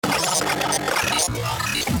Open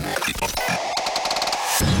Minds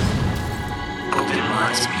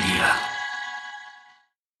Media.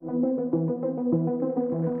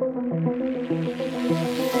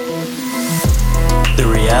 The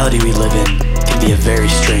reality we live in can be a very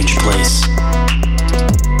strange place.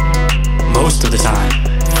 Most of the time,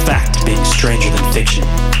 fact being stranger than fiction.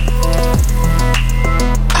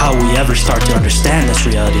 How will we ever start to understand this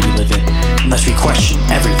reality we live in unless we question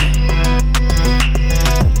everything?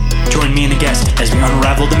 Join me and a guest as we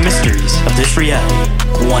unravel the mysteries of this reality,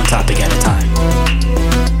 one topic at a time.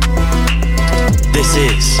 This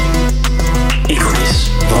is Inquiries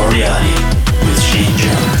of Our Reality with Shane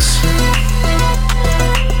Jones.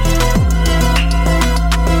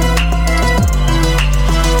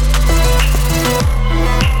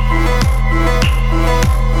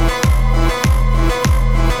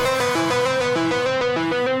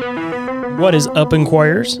 What is up,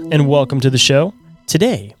 Inquirers, and welcome to the show.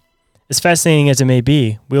 Today, as fascinating as it may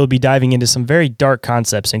be, we will be diving into some very dark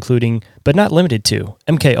concepts, including, but not limited to,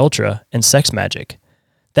 MK Ultra and sex magic.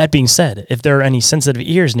 That being said, if there are any sensitive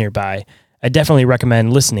ears nearby, I definitely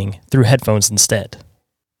recommend listening through headphones instead.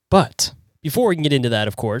 But before we can get into that,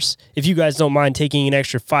 of course, if you guys don't mind taking an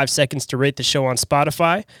extra 5 seconds to rate the show on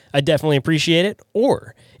Spotify, I definitely appreciate it.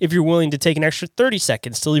 Or if you're willing to take an extra 30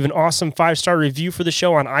 seconds to leave an awesome 5-star review for the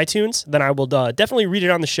show on iTunes, then I will definitely read it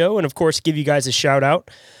on the show and, of course, give you guys a shout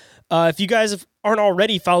out. If you guys aren't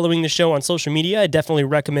already following the show on social media, I definitely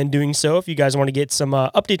recommend doing so if you guys want to get some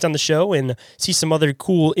updates on the show and see some other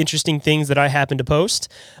cool, interesting things that I happen to post.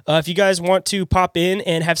 If you guys want to pop in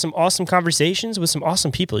and have some awesome conversations with some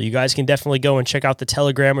awesome people, you guys can definitely go and check out the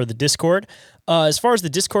Telegram or the Discord. As far as the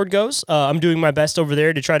Discord goes, I'm doing my best over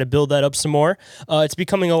there to try to build that up some more. It's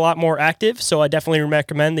becoming a lot more active, so I definitely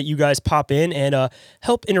recommend that you guys pop in and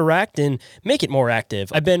help interact and make it more active.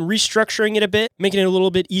 I've been restructuring it a bit, making it a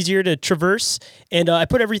little bit easier to traverse, and I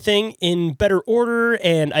put everything in better order,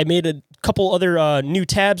 and I made a couple other new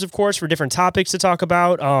tabs, of course, for different topics to talk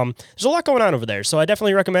about. There's a lot going on over there, so I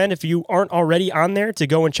definitely recommend, if you aren't already on there, to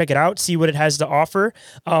go and check it out, see what it has to offer,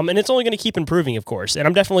 and it's only going to keep improving, of course, and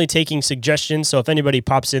I'm definitely taking suggestions, so if anybody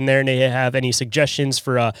pops in there and they have any suggestions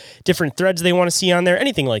for different threads they want to see on there,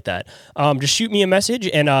 anything like that, just shoot me a message,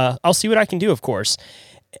 and I'll see what I can do, of course.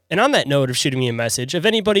 And on that note of shooting me a message, if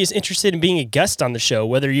anybody is interested in being a guest on the show,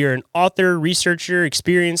 whether you're an author, researcher,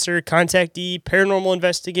 experiencer, contactee, paranormal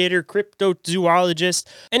investigator, cryptozoologist,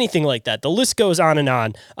 anything like that, the list goes on and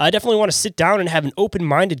on. I definitely want to sit down and have an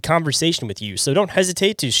open-minded conversation with you. So don't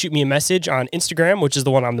hesitate to shoot me a message on Instagram, which is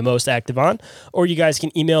the one I'm the most active on, or you guys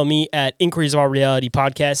can email me at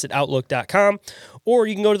inquiriesofourrealitypodcast@outlook.com, or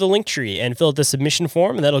you can go to the Linktree and fill out the submission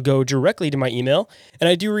form, and that'll go directly to my email. And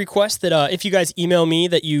I do request that if you guys email me,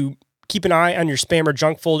 that you keep an eye on your spam or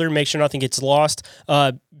junk folder, make sure nothing gets lost.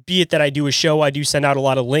 Be it that I do a show, I do send out a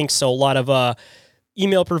lot of links, so a lot of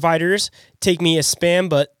email providers take me as spam,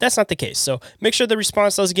 but that's not the case. So make sure the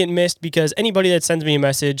response doesn't get missed, because anybody that sends me a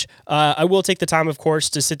message, I will take the time, of course,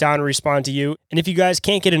 to sit down and respond to you. And if you guys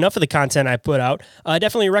can't get enough of the content I put out, I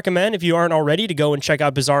definitely recommend, if you aren't already, to go and check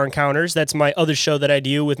out Bizarre Encounters. That's my other show that I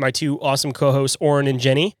do with my two awesome co-hosts, Oren and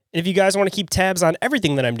Jenny. And if you guys want to keep tabs on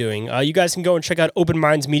everything that I'm doing, you guys can go and check out Open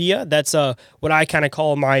Minds Media. That's what I kind of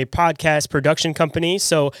call my podcast production company.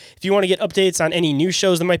 So if you want to get updates on any new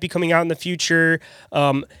shows that might be coming out in the future,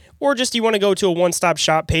 or just you want to go to a one-stop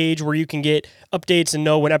shop page where you can get updates and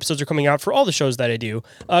know when episodes are coming out for all the shows that I do,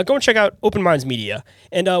 go and check out Open Minds Media.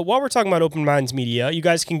 And while we're talking about Open Minds Media, you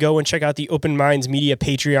guys can go and check out the Open Minds Media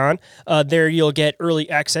Patreon. There you'll get early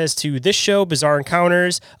access to this show, Bizarre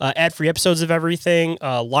Encounters, ad-free episodes of everything,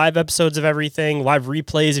 live episodes of everything, live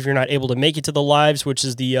replays if you're not able to make it to the lives, which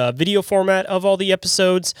is the video format of all the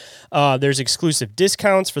episodes. There's exclusive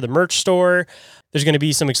discounts for the merch store. There's going to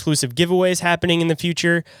be some exclusive giveaways happening in the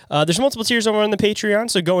future. There's multiple tiers over on the Patreon,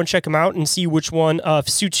 so go and check them out and see which one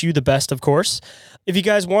suits you the best, of course. If you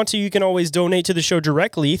guys want to, you can always donate to the show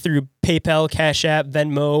directly through PayPal, Cash App,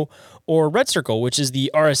 Venmo, or Red Circle, which is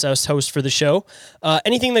the RSS host for the show.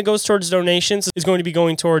 Anything that goes towards donations is going to be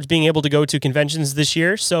going towards being able to go to conventions this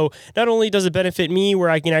year. So not only does it benefit me where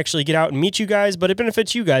I can actually get out and meet you guys, but it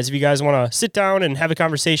benefits you guys if you guys want to sit down and have a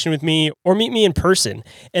conversation with me or meet me in person.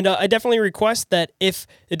 And I definitely request that if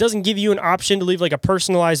it doesn't give you an option to leave like a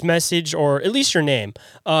personalized message or at least your name,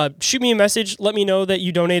 shoot me a message. Let me know that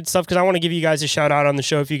you donated stuff, because I want to give you guys a shout out on the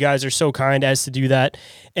show if you guys are so kind as to do that.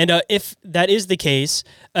 And if that is the case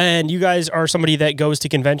and you guys are somebody that goes to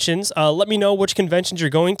conventions, let me know which conventions you're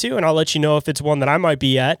going to, and I'll let you know if it's one that I might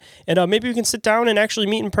be at. And maybe we can sit down and actually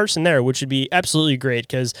meet in person there, which would be absolutely great,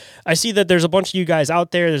 because I see that there's a bunch of you guys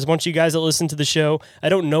out there. There's a bunch of you guys that listen to the show. I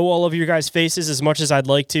don't know all of your guys' faces as much as I'd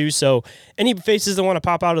like to, so any faces that want to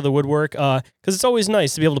pop out of the woodwork, because it's always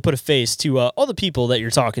nice to be able to put a face to all the people that you're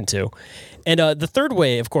talking to. And the third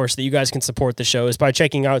way, of course, that you guys can support the show is by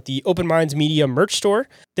checking out the Open Minds Media merch store.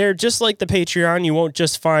 They're just like the Patreon. You won't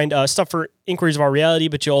just find stuff for Inquiries of Our Reality,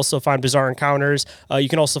 but you'll also find Bizarre Encounters. You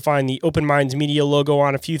can also find the Open Minds Media logo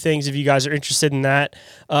on a few things if you guys are interested in that.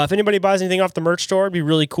 If anybody buys anything off the merch store, it'd be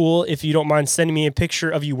really cool if you don't mind sending me a picture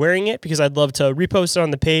of you wearing it, because I'd love to repost it on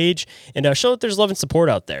the page and show that there's love and support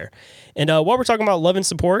out there. And while we're talking about love and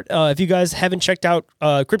support, if you guys haven't checked out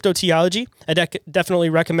Crypto Theology, I definitely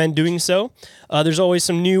recommend doing so. There's always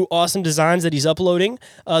some new awesome designs that he's uploading.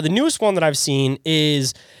 The newest one that I've seen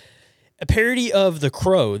is a parody of The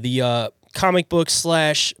Crow, the comic book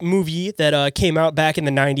 / movie that came out back in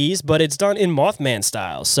the 90s, but it's done in Mothman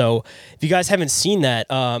style. So if you guys haven't seen that,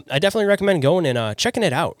 I definitely recommend going and checking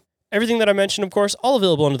it out. Everything that I mentioned, of course, all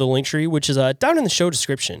available under the link tree, which is down in the show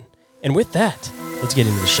description. And with that, let's get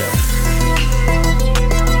into the show.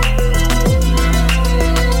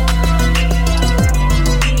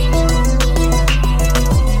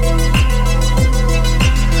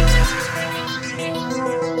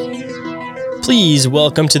 Please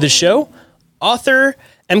welcome to the show, author,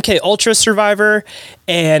 MK Ultra survivor,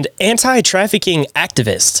 and anti-trafficking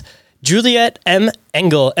activist, Juliette M.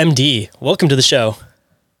 Engel, MD. Welcome to the show.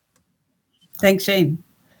 Thanks, Shane.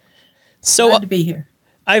 So glad to be here.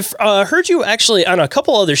 I've heard you actually on a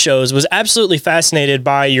couple other shows. Was absolutely fascinated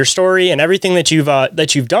by your story and everything that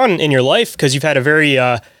you've done in your life, because you've had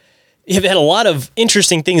you've had a lot of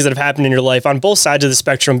interesting things that have happened in your life on both sides of the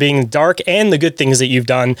spectrum, being dark and the good things that you've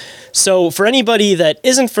done. So for anybody that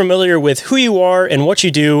isn't familiar with who you are and what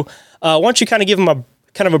you do, why don't you kind of give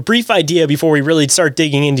them a brief idea before we really start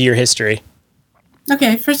digging into your history?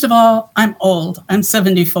 Okay, first of all, I'm old. I'm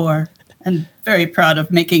 74 and very proud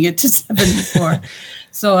of making it to 74.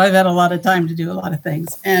 So I've had a lot of time to do a lot of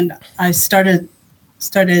things. And I started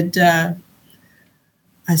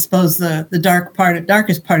I suppose the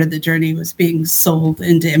darkest part of the journey was being sold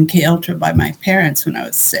into MK Ultra by my parents when I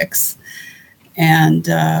was 6,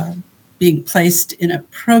 and being placed in a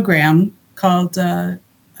program called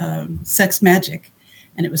Sex Magick,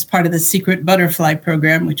 and it was part of the Secret Butterfly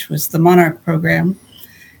program, which was the Monarch program.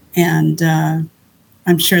 And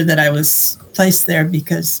I'm sure that I was placed there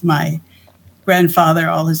because my grandfather,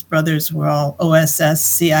 all his brothers were all OSS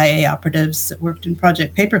CIA operatives that worked in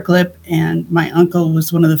Project Paperclip, and my uncle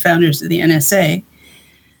was one of the founders of the NSA.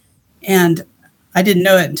 And I didn't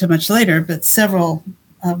know it until much later, but several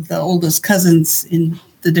of the oldest cousins in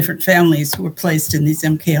the different families were placed in these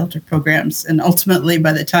MK Ultra programs. And ultimately,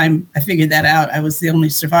 by the time I figured that out, I was the only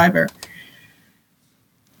survivor.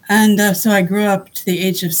 And so I grew up to the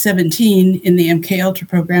age of 17 in the MK Ultra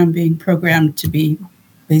program, being programmed to be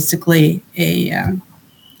basically I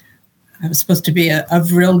was supposed to be a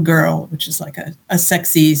vril girl, which is like a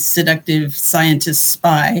sexy, seductive scientist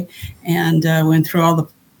spy, and went through all the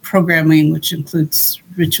programming, which includes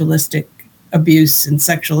ritualistic abuse and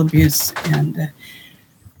sexual abuse, and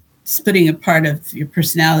splitting a part of your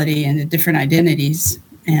personality into different identities.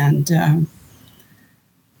 And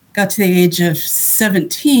got to the age of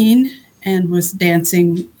 17 and was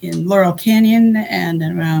dancing in Laurel Canyon and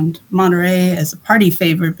around Monterey as a party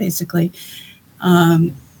favor, basically,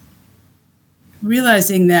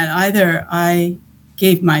 realizing that either I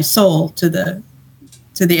gave my soul to the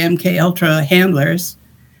MK Ultra handlers,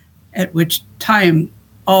 at which time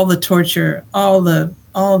all the torture, all the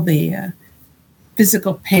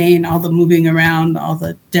physical pain, all the moving around, all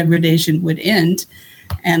the degradation would end,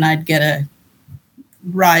 and I'd get a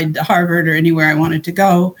ride to Harvard or anywhere I wanted to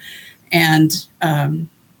go, and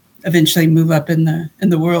eventually move up in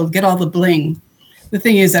the world, get all the bling. The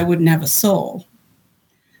thing is, I wouldn't have a soul.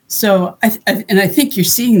 So I think you're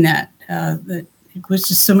seeing that it was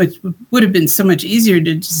just would have been so much easier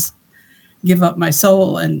to just give up my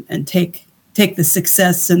soul and take the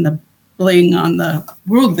success and the bling on the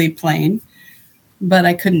worldly plane, but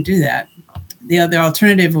I couldn't do that. The other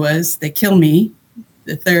alternative was they kill me.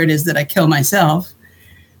 The third is that I kill myself.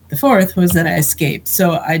 The fourth was that I escaped.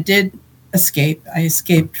 So I did escape. I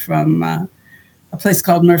escaped from a place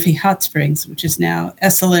called Murphy Hot Springs, which is now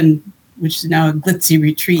Esalen, which is now a glitzy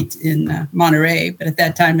retreat in Monterey. But at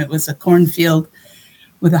that time, it was a cornfield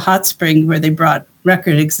with a hot spring where they brought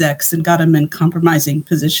record execs and got them in compromising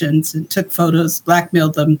positions and took photos,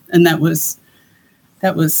 blackmailed them. And that was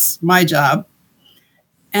my job.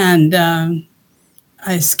 And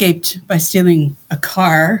I escaped by stealing a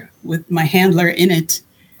car with my handler in it.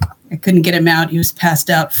 I couldn't get him out. He was passed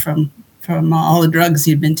out from all the drugs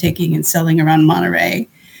he'd been taking and selling around Monterey.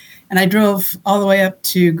 And I drove all the way up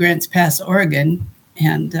to Grants Pass, Oregon,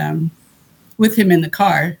 and with him in the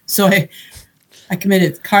car. So I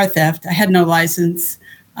committed car theft. I had no license.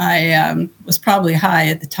 I was probably high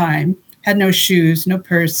at the time, had no shoes, no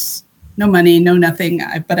purse, no money, no nothing.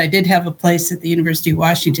 But I did have a place at the University of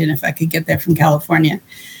Washington if I could get there from California.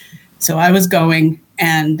 So I was going,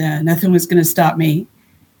 and nothing was going to stop me.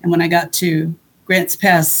 And when I got to Grants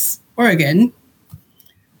Pass, Oregon,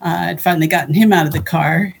 I'd finally gotten him out of the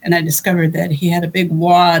car, and I discovered that he had a big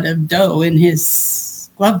wad of dough in his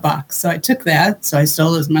glove box. So I took that. So I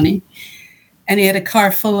stole his money. And he had a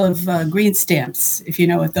car full of green stamps, if you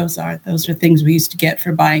know what those are. Those are things we used to get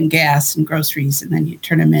for buying gas and groceries. And then you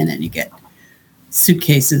turn them in and you get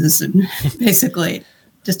suitcases and basically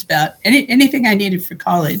just about anything I needed for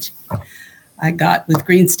college, I got with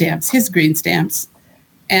green stamps, his green stamps.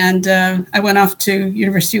 And I went off to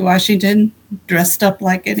University of Washington, dressed up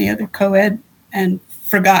like any other co-ed, and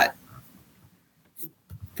forgot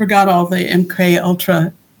all the MK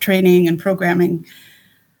Ultra training and programming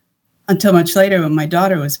until much later when my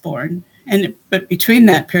daughter was born. But between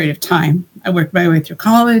that period of time, I worked my way through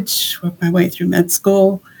college, worked my way through med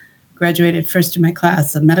school, graduated first in my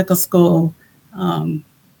class of medical school,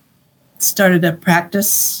 started a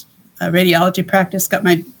practice, a radiology practice, got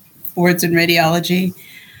my boards in radiology,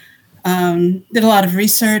 did a lot of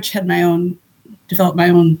research, developed my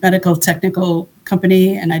own medical technical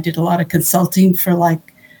company, and I did a lot of consulting for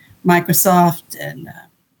like Microsoft and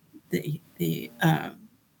the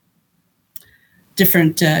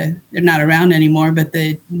different, they're not around anymore, but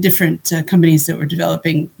the different companies that were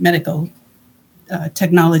developing medical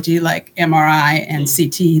technology like MRI and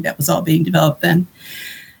CT, that was all being developed then.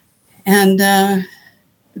 And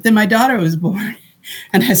but then my daughter was born,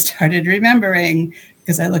 and I started remembering,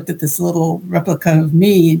 because I looked at this little replica of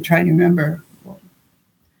me and trying to remember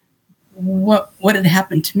what had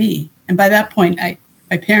happened to me. And by that point,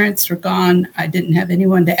 my parents were gone. I didn't have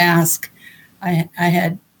anyone to ask. I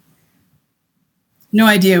had no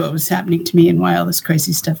idea what was happening to me and why all this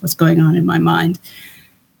crazy stuff was going on in my mind.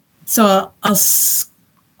 So I'll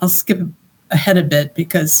skip ahead a bit,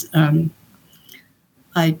 because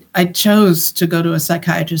I chose to go to a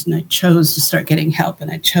psychiatrist, and I chose to start getting help,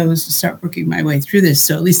 and I chose to start working my way through this.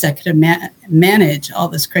 So at least I could manage all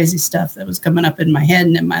this crazy stuff that was coming up in my head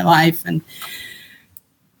and in my life, and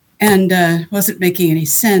wasn't making any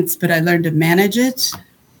sense, but I learned to manage it.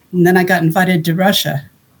 And then I got invited to Russia.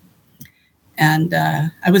 And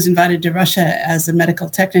I was invited to Russia as a medical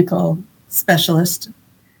technical specialist,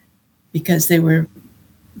 because they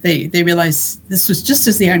realized this was just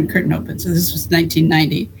as the Iron Curtain opened. So this was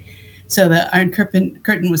 1990. So the Iron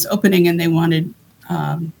Curtain was opening, and they wanted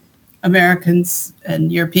Americans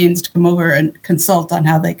and Europeans to come over and consult on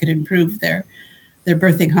how they could improve their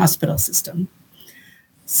birthing hospital system.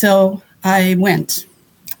 So I went,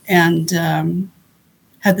 and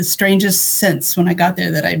had the strangest sense when I got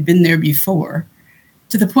there that I'd been there before,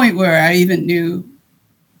 to the point where I even knew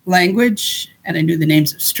language and I knew the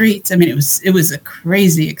names of streets. I mean, it was a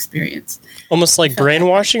crazy experience. Almost like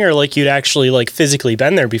brainwashing, or like you'd actually like physically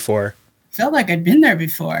been there before? Felt like I'd been there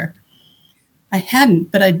before. I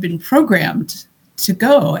hadn't, but I'd been programmed to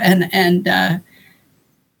go. And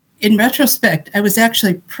in retrospect, I was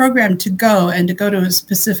actually programmed to go, and to go to a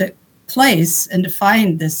specific place and to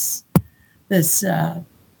find this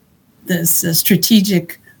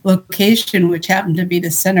strategic location, which happened to be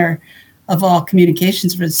the center of all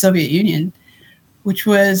communications for the Soviet Union, which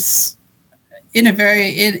was in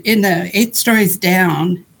the 8 stories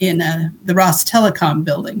down in the Ross Telecom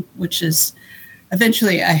building, which is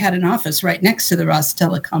eventually I had an office right next to the Ross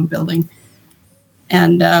Telecom building.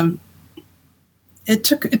 And it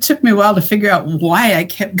took me a while to figure out why I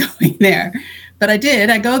kept going there. But I did.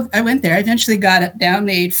 I went there. I eventually got down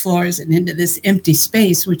the 8 floors and into this empty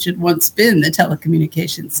space, which had once been the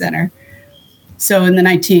telecommunications center. So in the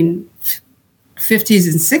 1950s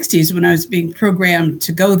and 60s, when I was being programmed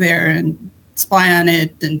to go there and spy on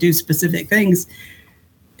it and do specific things,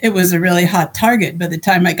 it was a really hot target. By the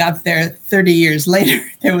time I got there 30 years later,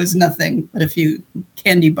 there was nothing but a few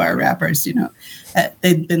candy bar wrappers,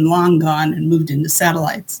 they'd been long gone and moved into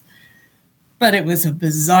satellites. But it was a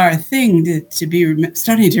bizarre thing to be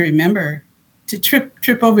starting to remember, to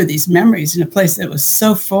trip over these memories in a place that was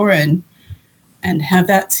so foreign and have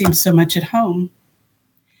that seem so much at home.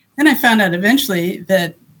 Then I found out eventually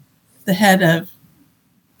that the head of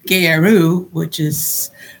GRU, which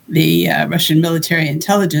is the Russian military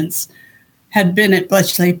intelligence, had been at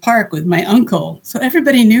Bletchley Park with my uncle. So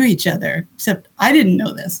everybody knew each other, except I didn't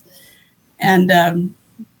know this. And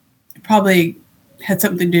it probably had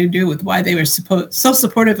something to do with why they were so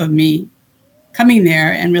supportive of me coming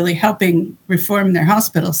there and really helping reform their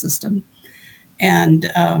hospital system.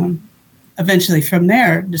 And eventually from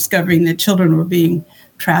there, discovering that children were being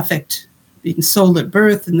trafficked, being sold at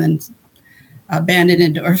birth, and then abandoned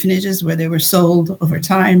into orphanages where they were sold over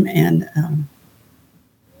time. And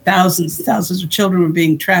thousands of children were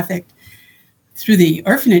being trafficked through the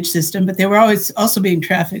orphanage system, but they were always also being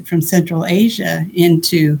trafficked from Central Asia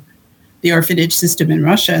into the orphanage system in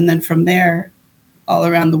Russia, and then from there all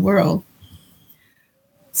around the world.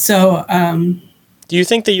 So do you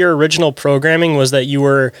think that your original programming was that you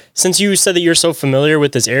were, since you said that you're so familiar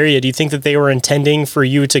with this area, do you think that they were intending for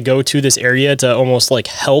you to go to this area to almost like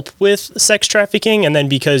help with sex trafficking, and then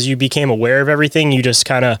because you became aware of everything, you just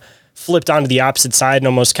kind of flipped onto the opposite side and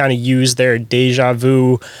almost kind of used their deja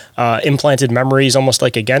vu implanted memories almost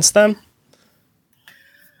like against them?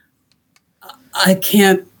 I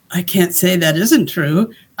can't say that isn't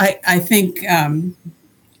true. I think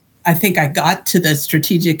I got to the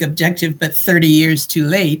strategic objective, but 30 years too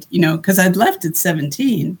late, because I'd left at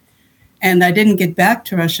 17 and I didn't get back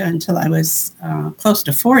to Russia until I was close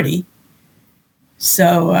to 40.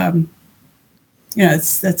 So,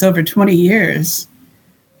 that's over 20 years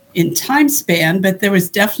in time span, but there was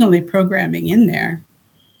definitely programming in there.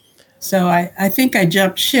 So I think I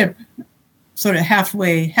jumped ship sort of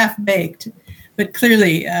halfway, half-baked, but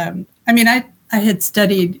clearly, I had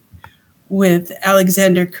studied with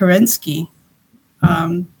Alexander Kerensky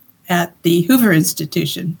at the Hoover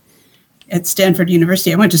Institution at Stanford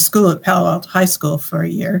University. I went to school at Palo Alto High School for a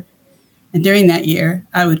year. And during that year,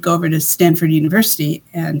 I would go over to Stanford University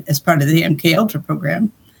and as part of the MK Ultra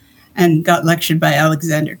program, and got lectured by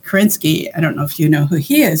Alexander Kerensky. I don't know if you know who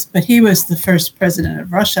he is, but he was the first president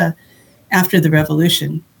of Russia after the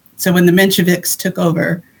revolution. So when the Mensheviks took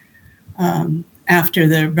over after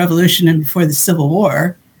the revolution and before the Civil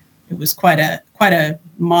War, it was quite a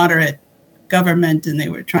moderate government, and they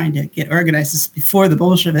were trying to get organized. This before the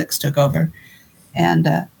Bolsheviks took over, and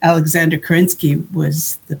Alexander Kerensky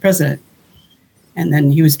was the president. And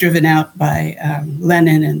then he was driven out by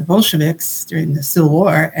Lenin and the Bolsheviks during the Civil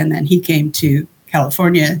War. And then he came to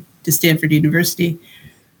California, to Stanford University,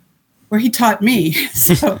 where he taught me.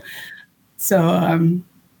 So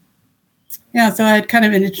I had kind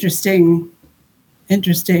of an interesting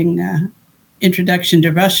introduction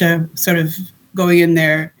to Russia, sort of going in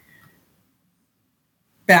there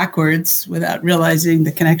backwards without realizing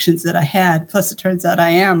the connections that I had. Plus, it turns out I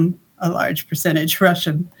am a large percentage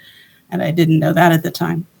Russian, and I didn't know that at the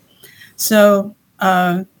time. So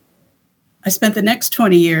I spent the next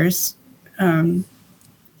 20 years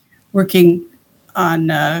working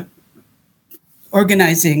on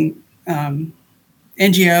organizing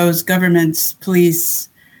NGOs, governments, police,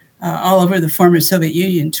 all over the former Soviet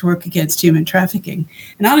Union to work against human trafficking.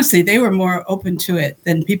 And honestly, they were more open to it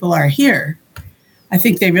than people are here. I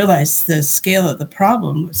think they realized the scale of the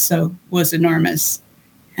problem was enormous.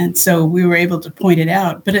 And so we were able to point it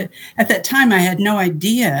out. But at that time, I had no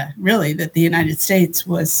idea, really, that the United States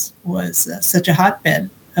was such a hotbed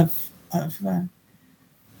of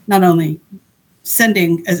not only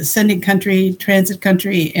as a sending country, transit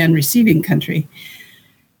country, and receiving country.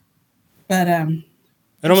 But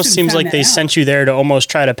it almost seems like they sent you there to almost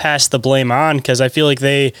try to pass the blame on, because I feel like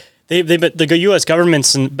the U.S.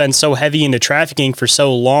 government's been so heavy into trafficking for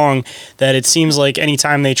so long that it seems like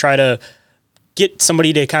anytime they try to get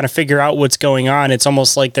somebody to kind of figure out what's going on, it's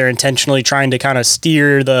almost like they're intentionally trying to kind of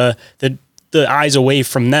steer the eyes away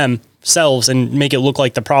from themselves and make it look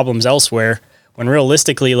like the problem's elsewhere. When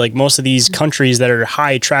realistically, like most of these countries that are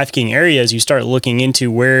high trafficking areas, you start looking into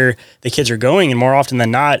where the kids are going, and more often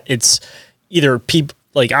than not, it's either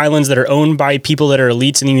like islands that are owned by people that are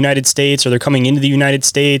elites in the United States, or they're coming into the United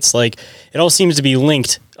States. Like it all seems to be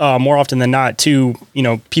linked more often than not to,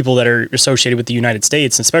 people that are associated with the United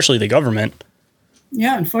States, especially the government.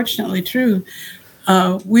 Yeah, unfortunately true.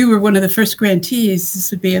 We were one of the first grantees,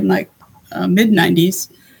 this would be in mid-90s,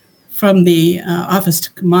 from the Office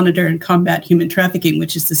to Monitor and Combat Human Trafficking,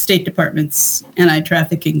 which is the State Department's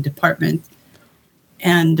anti-trafficking department.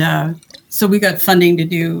 And so we got funding to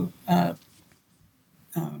do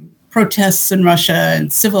protests in Russia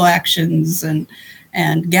and civil actions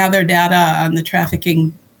and gather data on the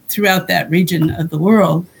trafficking throughout that region of the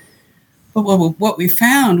world. But what we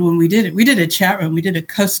found when we did it, we did a chat room. We did a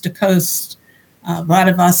coast-to-coast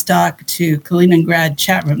Vladivostok to Kaliningrad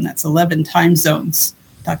chat room. That's 11 time zones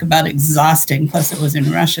Talk about exhausting. Plus, it was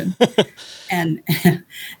in Russian,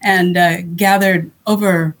 and gathered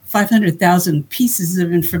over 500,000 pieces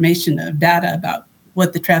of information, of data about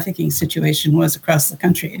what the trafficking situation was across the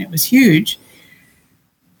country, and it was huge.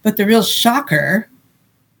 But the real shocker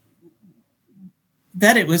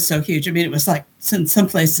that it was so huge. I mean, it was like in some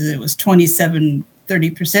places it was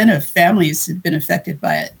 27-30% of families had been affected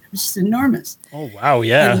by it. It was just enormous. Oh wow,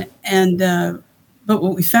 yeah. But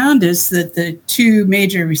what we found is that the two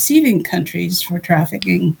major receiving countries for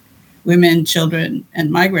trafficking women, children,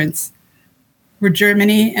 and migrants were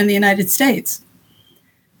Germany and the United States.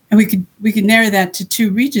 And we could narrow that to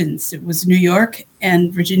two regions. It was New York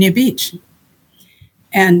and Virginia Beach.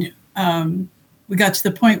 And we got to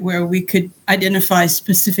the point where we could identify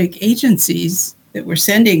specific agencies that were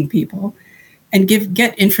sending people and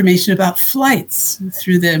get information about flights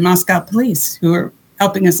through the Moscow police, who are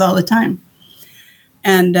helping us all the time.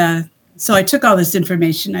 And so I took all this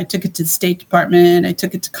information. I took it to the State Department. I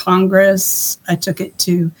took it to Congress. I took it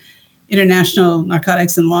to International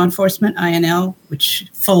Narcotics and Law Enforcement, INL, which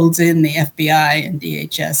folds in the FBI and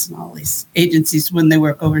DHS and all these agencies when they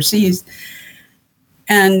work overseas.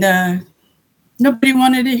 And nobody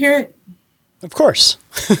wanted to hear it. Of course.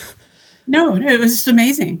 No, it was just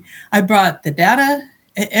amazing. I brought the data.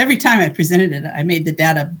 Every time I presented it, I made the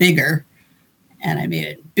data bigger. And I made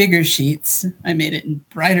it bigger sheets. I made it in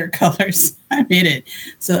brighter colors. I made it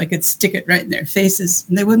so I could stick it right in their faces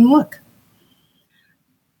and they wouldn't look.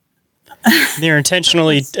 They're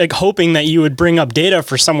intentionally hoping that you would bring up data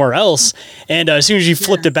for somewhere else. And as soon as you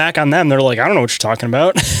flipped it back on them, they're like, I don't know what you're talking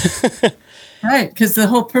about. Right. Because the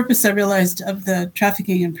whole purpose, I realized, of the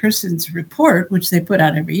Trafficking in Persons report, which they put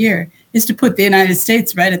out every year, is to put the United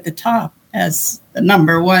States right at the top as the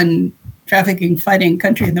number one trafficking fighting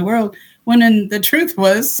country in the world, when the truth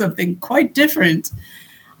was something quite different.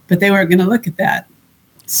 But they weren't going to look at that.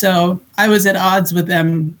 So I was at odds with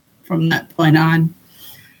them from that point on.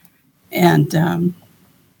 And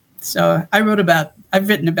so I've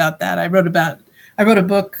written about that. I wrote a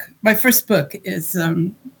book. My first book is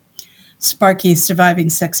Sparky's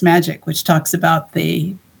Surviving Sex Magic, which talks about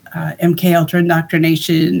the MK Ultra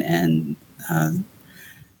indoctrination and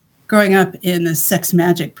growing up in the sex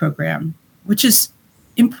magic program, which is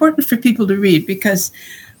important for people to read because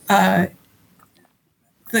the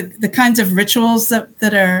kinds of rituals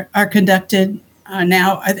that are conducted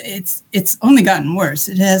now, it's only gotten worse.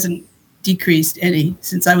 It hasn't decreased any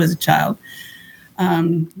since I was a child.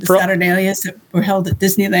 The Saturnalias that were held at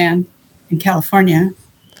Disneyland in California.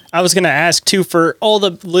 I was going to ask too, for all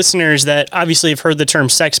the listeners that obviously have heard the term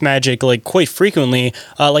sex magic like quite frequently,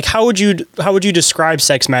 like how would you describe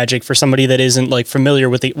sex magic for somebody that isn't like familiar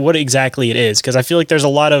with what exactly it is? Because I feel like there's a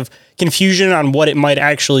lot of confusion on what it might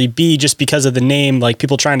actually be just because of the name, like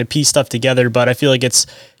people trying to piece stuff together. But I feel like it's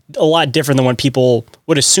a lot different than what people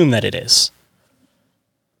would assume that it is.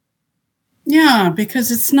 Yeah,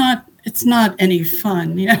 because it's not any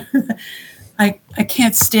fun, you know. I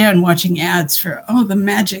can't stand watching ads for the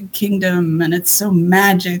Magic Kingdom and it's so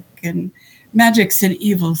magic and magic's an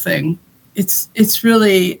evil thing. It's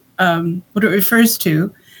really what it refers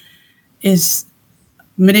to is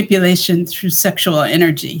manipulation through sexual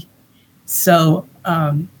energy. So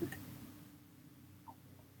and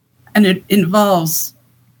it involves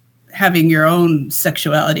having your own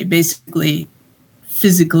sexuality basically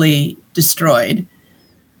physically destroyed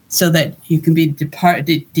so that you can be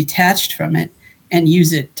detached from it and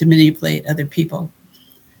use it to manipulate other people.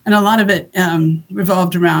 And a lot of it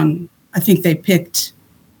revolved around, I think they picked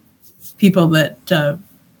people that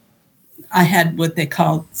I had what they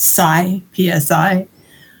called PSI, PSI,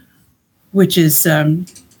 which is,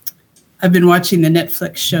 I've been watching the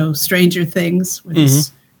Netflix show Stranger Things with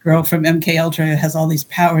this girl from MK Ultra who has all these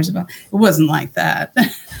powers. It wasn't like that.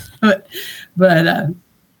 but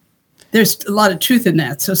there's a lot of truth in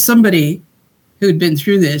that. So somebody who'd been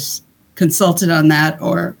through this consulted on that,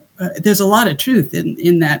 or there's a lot of truth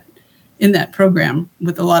in that program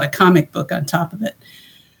with a lot of comic book on top of it.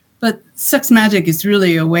 But sex magic is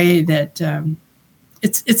really a way that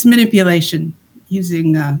it's manipulation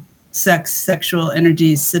using sexual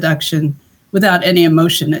energy, seduction, without any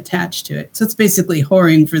emotion attached to it. So it's basically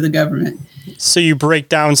whoring for the government. So you break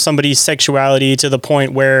down somebody's sexuality to the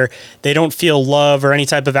point where they don't feel love or any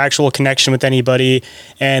type of actual connection with anybody,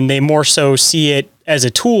 and they more so see it as a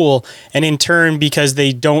tool. And in turn, because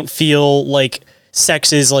they don't feel like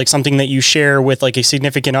sex is like something that you share with like a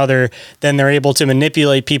significant other, then they're able to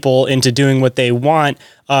manipulate people into doing what they want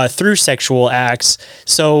through sexual acts.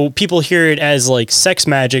 So people hear it as like sex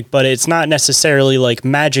magic, but it's not necessarily like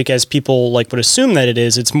magic as people like would assume that it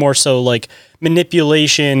is. It's more so like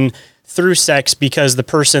manipulation through sex because the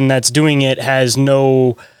person that's doing it has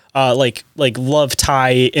no like love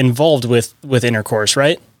tie involved with intercourse,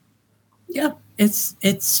 right? Yeah, it's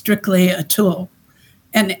strictly a tool,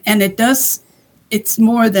 and it's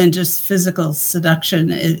more than just physical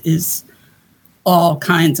seduction. It is all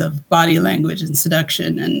kinds of body language and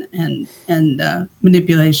seduction and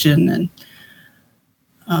manipulation,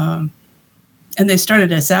 and they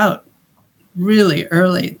started us out really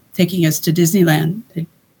early, taking us to Disneyland. They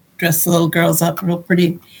dressed the little girls up real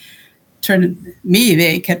pretty.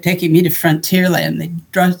 They kept taking me to Frontierland. They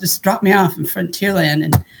just dropped me off in Frontierland,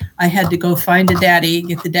 and I had to go find a daddy,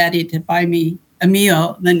 get the daddy to buy me a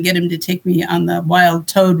meal, then get him to take me on the Wild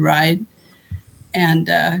Toad ride. And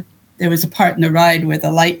there was a part in the ride where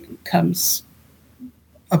the light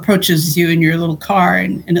approaches you in your little car,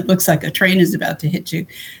 and it looks like a train is about to hit you.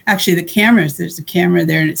 Actually, there's a camera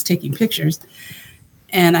there, and it's taking pictures.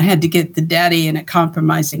 And I had to get the daddy in a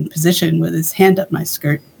compromising position with his hand up my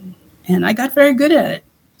skirt. And I got very good at it.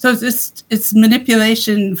 So it's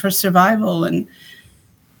manipulation for survival, and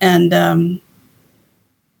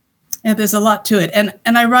there's a lot to it. And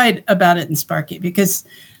I write about it in Sparky because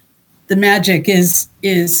the magic is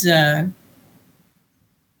it's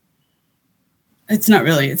not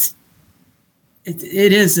really,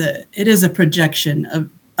 it is a projection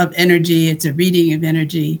of energy. It's a reading of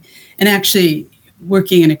energy, and actually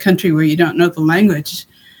working in a country where you don't know the language.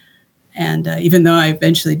 And even though I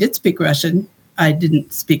eventually did speak Russian, I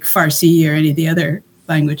didn't speak Farsi or any of the other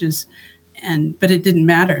languages. But it didn't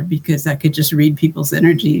matter because I could just read people's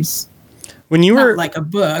energies. When you were not like a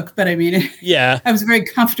book, but I mean, yeah, I was very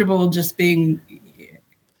comfortable just being,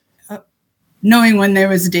 knowing when there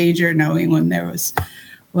was danger, knowing when there was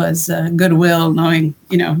goodwill, knowing,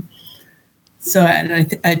 So I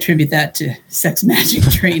attribute that to sex magic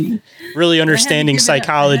training. Really understanding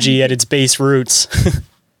psychology at its base roots.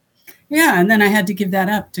 Yeah, and then I had to give that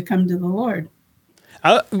up to come to the Lord.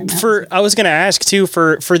 I was going to ask too,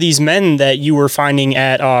 for these men that you were finding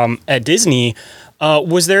at Disney,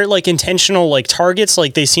 was there like intentional like targets?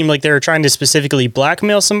 Like they seemed like they were trying to specifically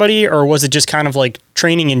blackmail somebody, or was it just kind of like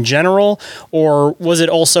training in general, or was it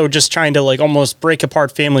also just trying to like almost break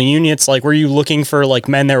apart family units? Like, were you looking for like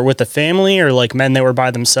men that were with a family, or like men that were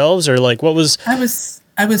by themselves, or like what was? I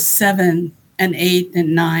was 7 and 8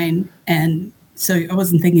 and 9, and so I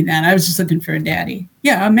wasn't thinking that. I was just looking for a daddy.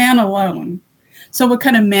 Yeah, a man alone. So what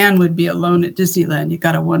kind of man would be alone at Disneyland? You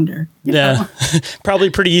got to wonder. Yeah, probably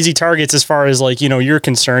pretty easy targets as far as like, you're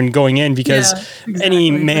concerned going in, because exactly.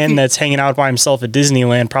 Any man that's hanging out by himself at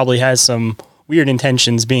Disneyland probably has some weird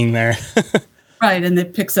intentions being there. Right. And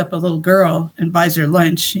it picks up a little girl and buys her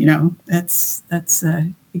lunch. That's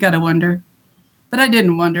you got to wonder. But I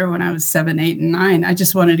didn't wonder when I was 7, 8, and 9. I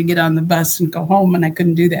just wanted to get on the bus and go home, and I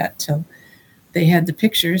couldn't do that till they had the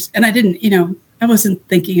pictures. And I didn't, I wasn't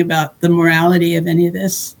thinking about the morality of any of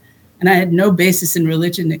this. And I had no basis in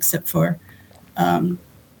religion except for, the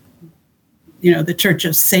Church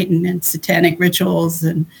of Satan and satanic rituals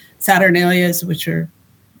and Saturnalias, which are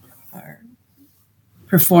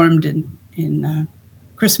performed in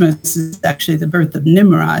Christmas is actually the birth of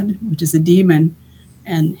Nimrod, which is a demon.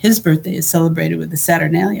 And his birthday is celebrated with the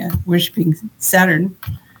Saturnalia, worshiping Saturn.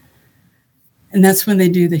 And that's when they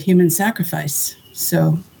do the human sacrifice.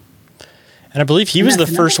 So, and I believe he was the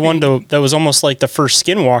first one that was almost like the first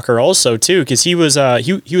skinwalker also too, because he was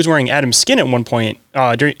wearing Adam's skin at one point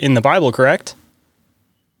in the Bible, correct?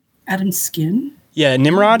 Adam's skin? Yeah,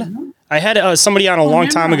 Nimrod. I had somebody on a long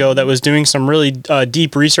time ago that was doing some really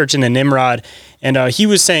deep research into Nimrod, and he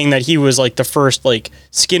was saying that he was like the first like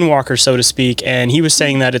skinwalker, so to speak, and he was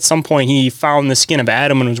saying that at some point he found the skin of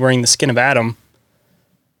Adam and was wearing the skin of Adam.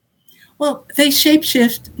 Well, they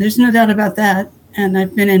shapeshift. There's no doubt about that. And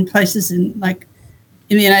I've been in places in the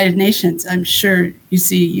United Nations. I'm sure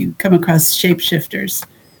you come across shapeshifters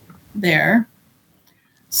there.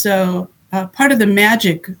 So part of the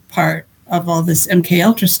magic part of all this MK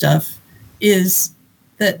Ultra stuff is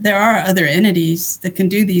that there are other entities that can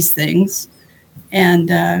do these things.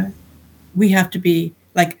 And we have to be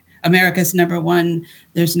like America's #1.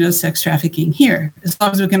 There's no sex trafficking here. As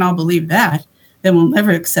long as we can all believe that, then we'll never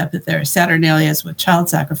accept that there are Saturnalias with child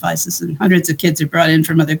sacrifices and hundreds of kids are brought in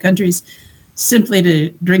from other countries simply to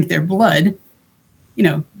drink their blood.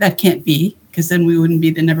 That can't be, because then we wouldn't be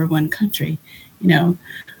the #1 country.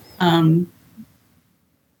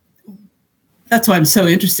 That's why I'm so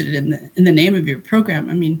interested in the name of your program.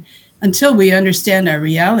 I mean, until we understand our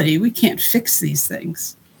reality, we can't fix these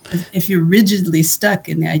things. If you're rigidly stuck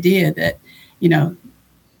in the idea that,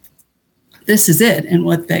 this is it, and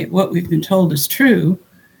what we've been told is true.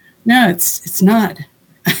 No, it's not.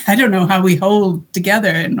 I don't know how we hold together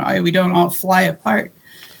and why we don't all fly apart.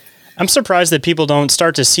 I'm surprised that people don't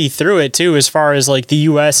start to see through it too, as far as like the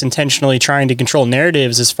US intentionally trying to control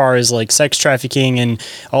narratives as far as like sex trafficking and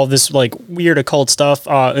all this like weird occult stuff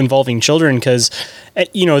involving children. Cause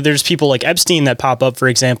there's people like Epstein that pop up, for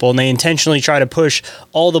example, and they intentionally try to push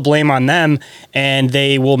all the blame on them, and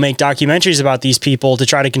they will make documentaries about these people to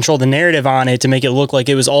try to control the narrative on it, to make it look like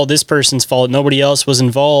it was all this person's fault. Nobody else was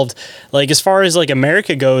involved. Like, as far as like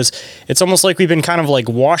America goes, it's almost like we've been kind of like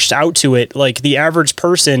washed out to it. Like, the average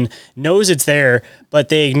person knows it's there, but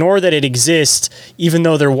they ignore that it exists, even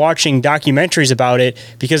though they're watching documentaries about it,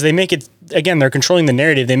 because they make it, again, they're controlling the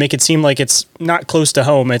narrative. They make it seem like it's not close to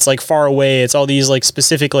home. It's like far away. It's all these like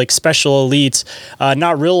specific, like special elites,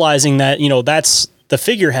 not realizing that, that's the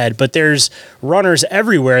figurehead, but there's runners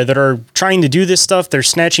everywhere that are trying to do this stuff. They're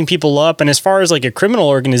snatching people up. And as far as like a criminal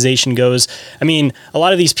organization goes, I mean, a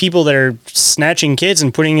lot of these people that are snatching kids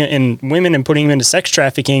and putting in women and putting them into sex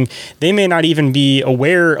trafficking, they may not even be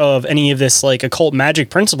aware of any of this like occult magic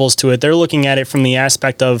principles to it. They're looking at it from the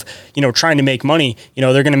aspect of, trying to make money.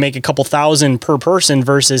 They're going to make a couple thousand per person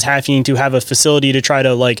versus having to have a facility to try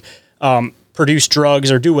to like, produce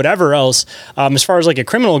drugs or do whatever else. As far as like a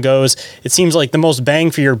criminal goes, it seems like the most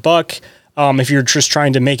bang for your buck, if you're just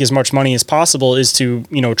trying to make as much money as possible, is to,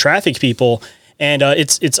 traffic people. And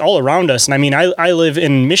it's all around us. And I mean, I live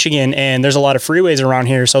in Michigan, and there's a lot of freeways around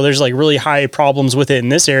here. So there's like really high problems with it in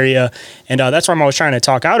this area. And that's why I'm always trying to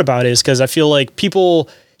talk out about it, is because I feel like people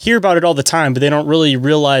hear about it all the time, but they don't really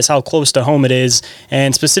realize how close to home it is.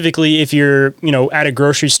 And specifically, if you're, at a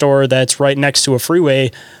grocery store that's right next to a freeway,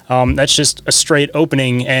 that's just a straight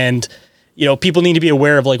opening. And, people need to be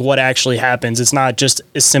aware of like what actually happens. It's not just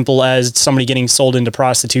as simple as somebody getting sold into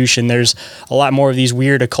prostitution. There's a lot more of these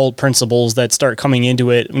weird occult principles that start coming into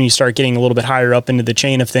it when you start getting a little bit higher up into the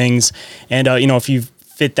chain of things. And, if you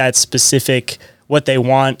fit that specific what they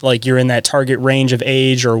want, like you're in that target range of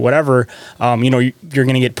age or whatever, you're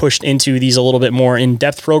going to get pushed into these a little bit more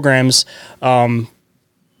in-depth programs,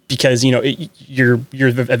 because, you're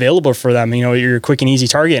available for them. You're a quick and easy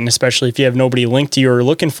target. And especially if you have nobody linked to you or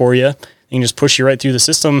looking for you, they can just push you right through the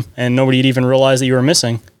system and nobody'd even realize that you were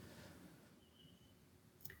missing.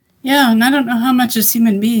 Yeah. And I don't know how much as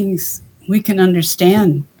human beings we can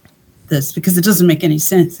understand this, because it doesn't make any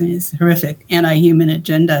sense. I mean, it's a horrific anti-human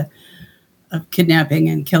agenda of kidnapping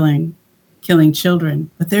and killing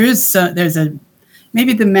children. But there's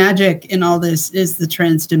maybe the magic in all this is the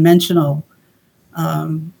transdimensional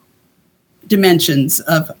dimensions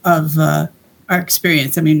of our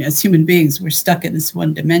experience. I mean, as human beings, we're stuck in this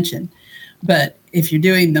one dimension. But if you're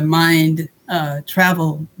doing the mind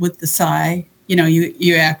travel with the psi,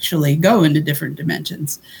 you actually go into different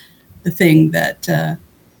dimensions. The thing that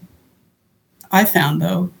I found,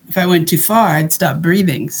 though, if I went too far, I'd stop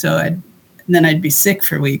breathing. Then I'd be sick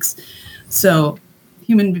for weeks. So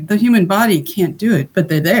the human body can't do it, but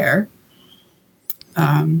they're there.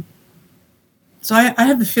 So I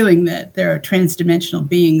have the feeling that there are transdimensional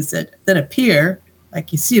beings that appear,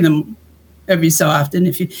 like you see them every so often.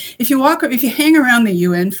 If you hang around the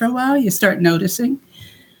UN for a while, you start noticing.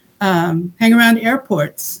 Hang around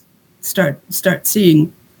airports, start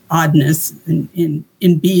seeing oddness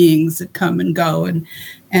in beings that come and go,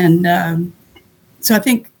 and so I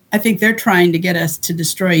think they're trying to get us to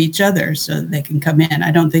destroy each other so that they can come in.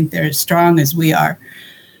 I don't think they're as strong as we are.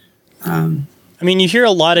 I mean, you hear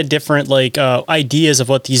a lot of different like ideas of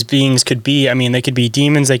what these beings could be. I mean, they could be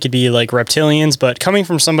demons, they could be like reptilians, but coming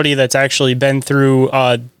from somebody that's actually been through,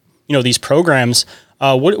 these programs,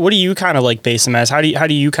 what do you kind of like base them as? How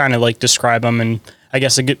do you kind of like describe them? And I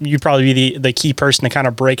guess you'd probably be the key person to kind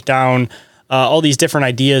of break down all these different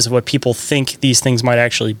ideas of what people think these things might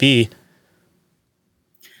actually be.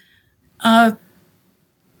 I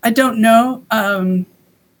don't know.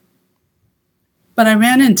 But I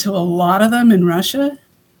ran into a lot of them in Russia.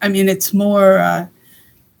 I mean, it's more,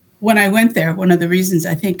 when I went there, one of the reasons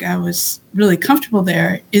I think I was really comfortable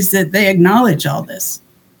there is that they acknowledge all this.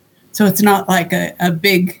 So it's not like a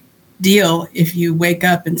big deal if you wake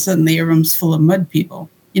up and suddenly your room's full of mud people,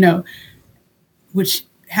 which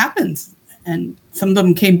happens. And some of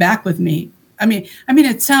them came back with me. I mean,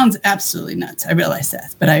 it sounds absolutely nuts. I realize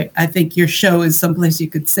that, but I think your show is someplace you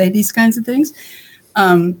could say these kinds of things.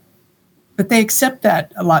 But they accept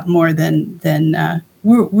that a lot more than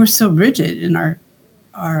we're so rigid in our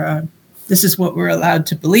this is what we're allowed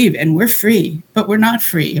to believe, and we're free, but we're not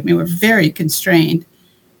free. I mean, we're very constrained,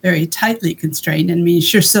 very tightly constrained. And I mean, you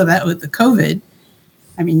sure saw that with the COVID.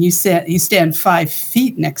 I mean, you stand 5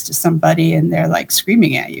 feet next to somebody and they're like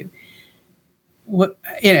screaming at you.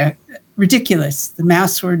 Ridiculous. The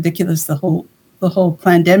masks were ridiculous. The whole the whole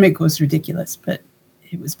pandemic was ridiculous, but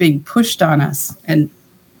it was being pushed on us, and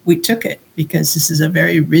we took it because this is a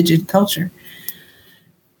very rigid culture.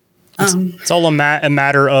 It's all a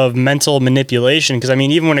matter of mental manipulation. Because I mean,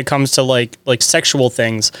 even when it comes to like sexual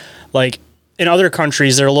things, like in other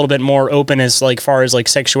countries, they're a little bit more open as like far as like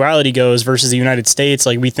sexuality goes versus the United States.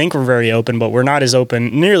 Like we think we're very open, but we're not as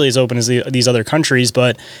open, nearly as open as these other countries.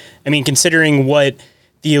 But I mean, considering what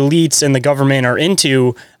the elites and the government are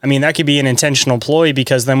into, I mean, that could be an intentional ploy,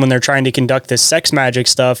 because then when they're trying to conduct this sex magic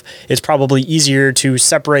stuff, it's probably easier to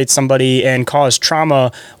separate somebody and cause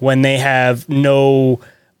trauma when they have no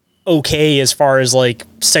okay as far as like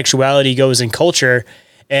sexuality goes in culture.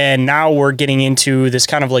 And now we're getting into this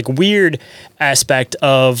kind of like weird aspect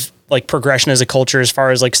of like progression as a culture as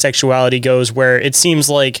far as like sexuality goes, where it seems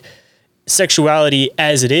like sexuality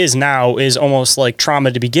as it is now is almost like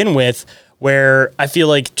trauma to begin with, where I feel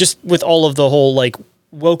like just with all of the whole like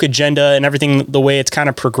woke agenda and everything, the way it's kind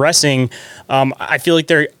of progressing, I feel like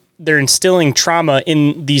they're instilling trauma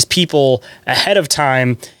in these people ahead of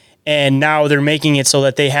time. And now they're making it so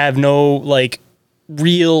that they have no like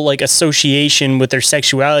real like association with their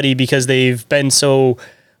sexuality, because they've been so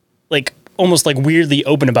like almost like weirdly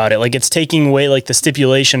open about it. Like it's taking away like the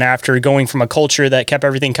stipulation after going from a culture that kept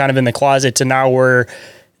everything kind of in the closet to now we're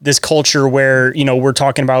this culture where, you know, we're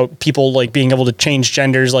talking about people like being able to change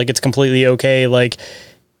genders. Like it's completely okay. Like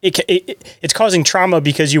it's causing trauma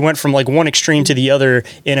because you went from like one extreme to the other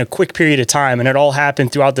in a quick period of time. And it all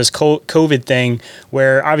happened throughout this COVID thing,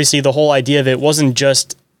 where obviously the whole idea of it wasn't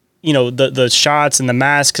just, you know, the shots and the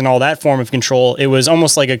masks and all that form of control. It was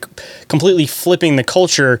almost like a completely flipping the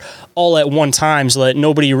culture all at one time, so that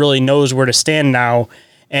nobody really knows where to stand now.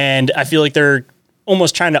 And I feel like they're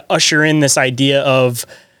almost trying to usher in this idea of,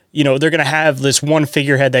 you know, they're going to have this one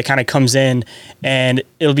figurehead that kind of comes in, and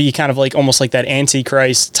it'll be kind of like almost like that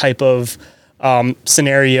Antichrist type of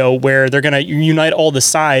scenario, where they're going to unite all the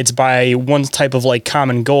sides by one type of like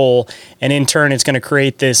common goal. And in turn, it's going to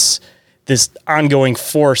create this ongoing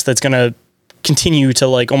force that's going to continue to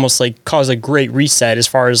like almost like cause a great reset as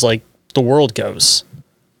far as like the world goes.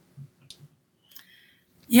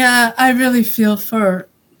 Yeah, I really feel for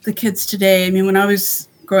the kids today. I mean, when I was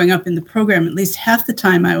growing up in the program, at least half the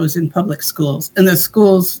time I was in public schools, and the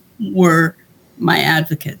schools were my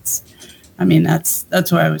advocates. I mean, that's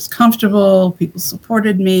where I was comfortable. People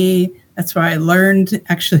supported me. That's where I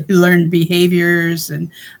actually learned behaviors. And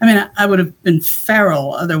I mean, I would have been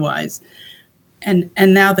feral otherwise. And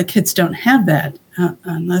now the kids don't have that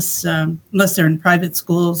unless they're in private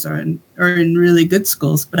schools or in really good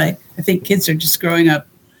schools. But I think kids are just growing up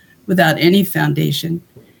without any foundation.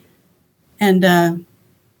 And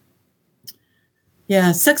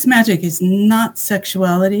yeah, sex magic is not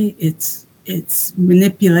sexuality. It's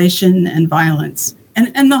manipulation and violence.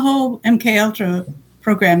 And the whole MK Ultra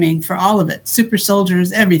programming for all of it, super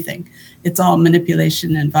soldiers, everything. It's all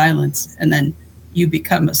manipulation and violence. And then you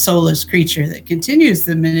become a soulless creature that continues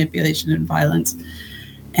the manipulation and violence.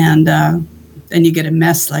 And then you get a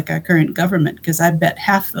mess like our current government, because I bet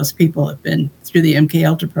half those people have been through the MK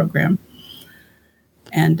Ultra program.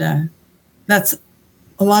 And that's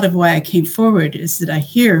a lot of why I came forward, is that I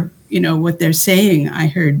hear, you know, what they're saying I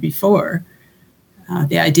heard before.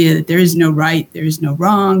 The idea that there is no right, there is no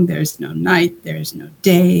wrong, there is no night, there is no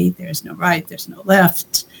day, there is no right, there's no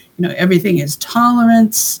left. You know, everything is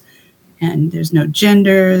tolerance, and there's no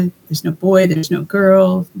gender, there's no boy, there's no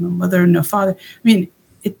girl, no mother, no father. I mean,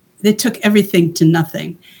 they took everything to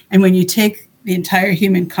nothing. And when you take the entire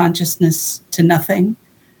human consciousness to nothing,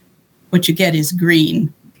 what you get is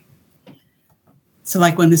green. So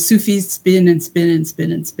like when the Sufis spin and spin and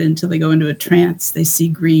spin and spin until they go into a trance, they see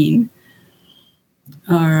green.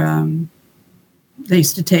 Or they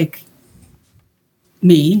used to take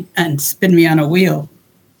me and spin me on a wheel,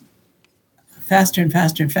 faster and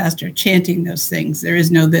faster and faster, chanting those things. There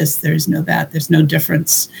is no this, there is no that, there's no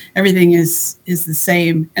difference. Everything is the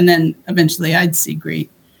same. And then eventually I'd see green.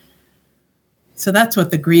 So that's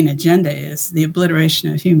what the green agenda is, the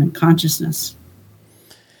obliteration of human consciousness.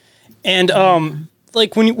 And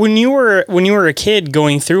like when you were a kid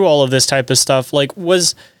going through all of this type of stuff, like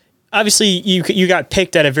was obviously you got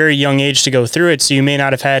picked at a very young age to go through it, so you may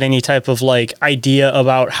not have had any type of like idea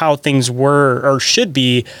about how things were or should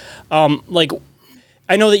be. Like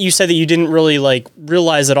I know that you said that you didn't really like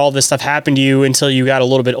realize that all this stuff happened to you until you got a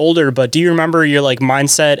little bit older, but do you remember your like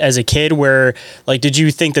mindset as a kid, where like did you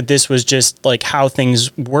think that this was just like how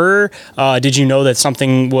things were? Did you know that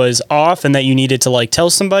something was off and that you needed to like tell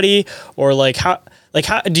somebody, or like how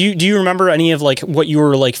do you remember any of like what you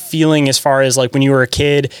were like feeling as far as like when you were a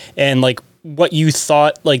kid, and like what you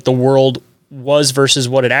thought like the world was versus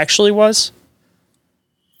what it actually was?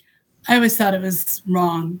 I always thought it was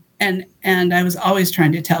wrong. And I was always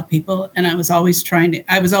trying to tell people, and I was always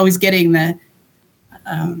getting the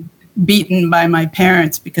beaten by my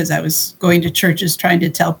parents because I was going to churches trying to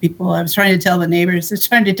tell people. I was trying to tell the neighbors. I was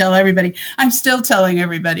trying to tell everybody. I'm still telling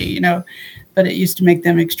everybody, you know, but it used to make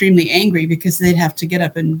them extremely angry because they'd have to get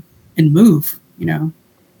up and move, you know.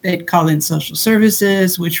 They'd call in social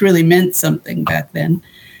services, which really meant something back then.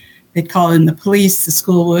 They'd call in the police, the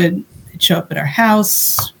school would. They'd show up at our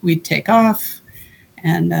house. We'd take off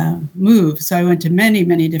and move. So I went to many,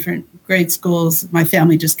 many different grade schools. My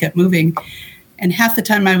family just kept moving. And half the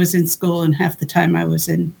time I was in school and half the time I was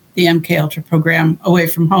in the MK Ultra program away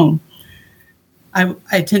from home. I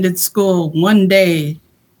attended school one day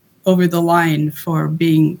over the line for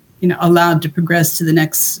being, you know, allowed to progress to the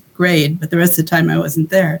next grade, but the rest of the time I wasn't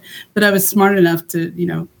there. But I was smart enough to, you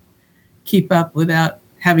know, keep up without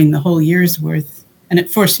having the whole year's worth. And it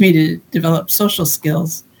forced me to develop social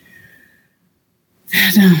skills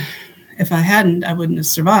that if I hadn't, I wouldn't have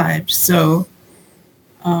survived. So,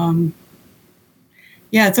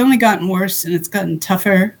 yeah, it's only gotten worse and it's gotten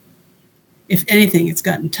tougher. If anything, it's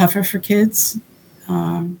gotten tougher for kids.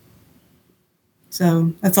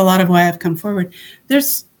 So that's a lot of why I've come forward.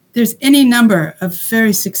 There's any number of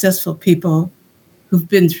very successful people who've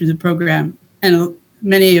been through the program, and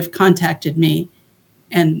many have contacted me,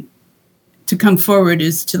 and to come forward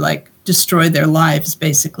is to like destroy their lives,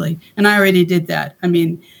 basically. And I already did that. I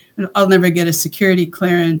mean, I'll never get a security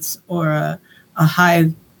clearance or a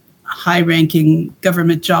high-ranking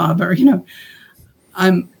government job, or, you know,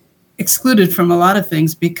 I'm excluded from a lot of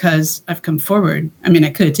things because I've come forward. I mean, I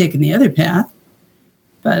could have taken the other path,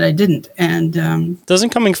 but I didn't. And doesn't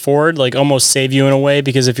coming forward like almost save you in a way?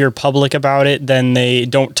 Because if you're public about it, then they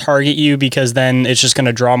don't target you, because then it's just going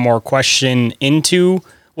to draw more question into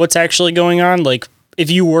what's actually going on. Like, if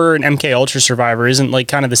you were an MK Ultra survivor, isn't like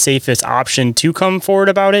kind of the safest option to come forward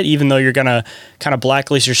about it, even though you're going to kind of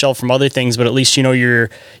blacklist yourself from other things, but at least, you know, you're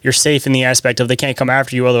safe in the aspect of they can't come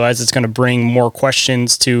after you. Otherwise it's going to bring more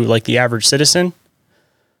questions to like the average citizen.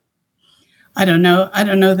 I don't know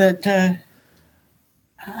that,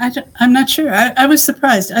 I'm not sure. I was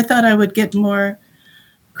surprised. I thought I would get more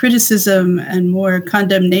criticism and more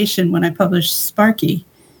condemnation when I published Sparky,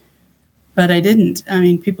 but I didn't. I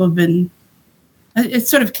mean, people have been, it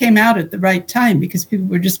sort of came out at the right time because people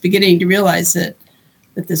were just beginning to realize that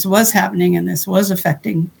this was happening and this was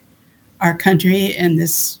affecting our country, and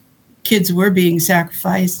this kids were being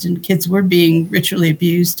sacrificed and kids were being ritually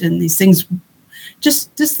abused, and these things,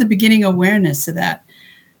 just the beginning awareness of that.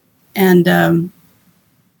 And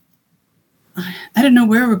I don't know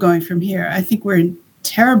where we're going from here. I think we're in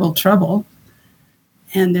terrible trouble,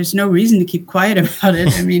 and there's no reason to keep quiet about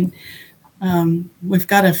it. I mean, we've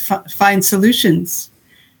got to find solutions.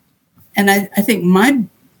 And I think my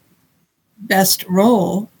best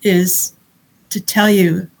role is to tell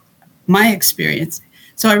you my experience.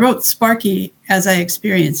 So I wrote Sparky as I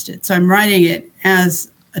experienced it. So I'm writing it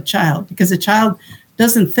as a child, because a child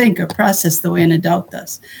doesn't think or process the way an adult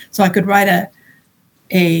does. So I could write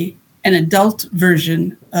an adult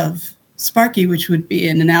version of Sparky, which would be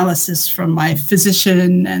an analysis from my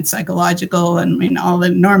physician and psychological and, I mean, all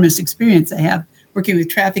the enormous experience I have working with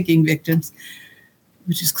trafficking victims,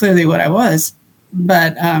 which is clearly what I was.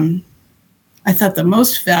 But I thought the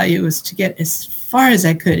most value was to get as far as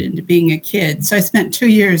I could into being a kid. So I spent 2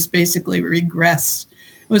 years basically regressed.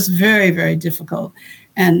 It was very, very difficult.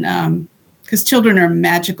 And because children are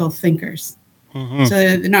magical thinkers. Mm-hmm. So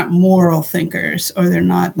they're not moral thinkers, or they're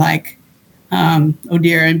not like, oh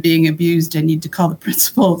dear, I'm being abused, I need to call the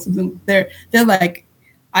principals. They're like,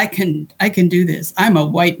 I can do this. I'm a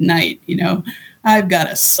white knight, you know, I've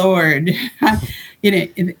got a sword.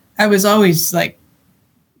 I was always like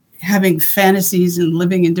having fantasies and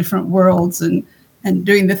living in different worlds and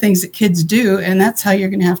doing the things that kids do. And that's how you're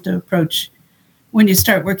going to have to approach when you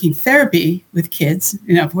start working therapy with kids.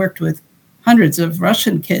 You know, I've worked with hundreds of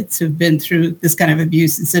Russian kids who've been through this kind of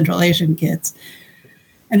abuse, and Central Asian kids.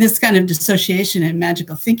 And this kind of dissociation and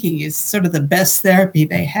magical thinking is sort of the best therapy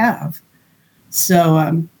they have.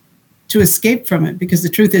 So to escape from it, because the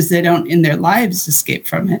truth is they don't in their lives escape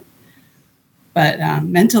from it, but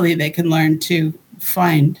mentally they can learn to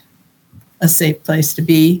find a safe place to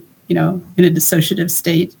be, you know, in a dissociative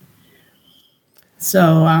state.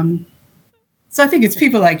 So I think it's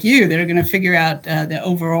people like you that are going to figure out the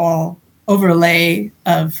overall overlay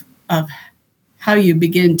of how you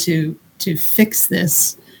begin to fix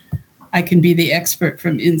this. I can be the expert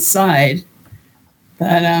from inside,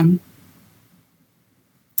 but I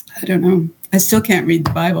don't know. I still can't read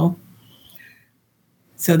the Bible.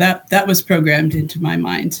 So that was programmed into my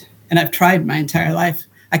mind, and I've tried my entire life.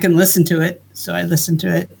 I can listen to it. So I listen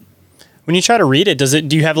to it. When you try to read it,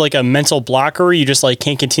 do you have like a mental blocker where you just like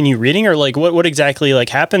can't continue reading, or like what exactly like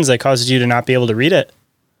happens that causes you to not be able to read it?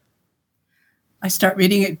 I start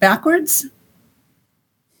reading it backwards.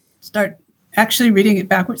 Start actually reading it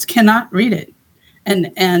backwards. Cannot read it.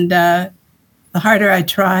 And the harder I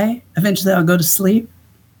try, eventually I'll go to sleep.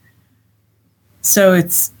 So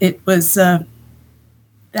it was that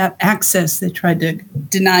access. They tried to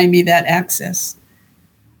deny me that access.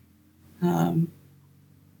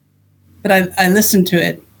 But I listened to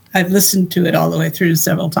it. I've listened to it all the way through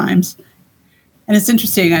several times. And it's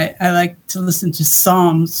interesting. I like to listen to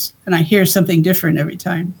Psalms, and I hear something different every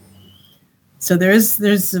time. So there's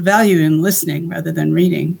a value in listening rather than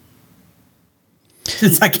reading.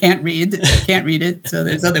 Since I can't read it. So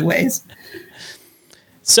there's other ways.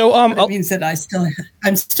 So it means that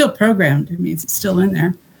I'm still programmed. It means it's still in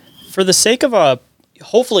there. For the sake of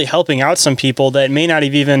hopefully helping out some people that may not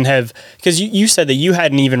even have, because you said that you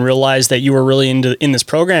hadn't even realized that you were really in this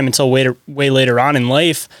program until way later on in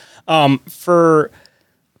life. For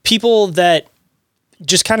people that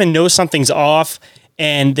just kind of know something's off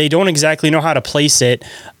and they don't exactly know how to place it,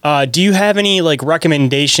 do you have any like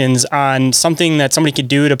recommendations on something that somebody could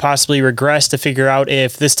do to possibly regress to figure out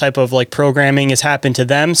if this type of like programming has happened to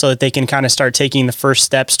them, so that they can kind of start taking the first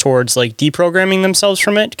steps towards like deprogramming themselves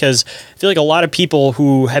from it? Because I feel like a lot of people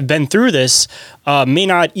who have been through this may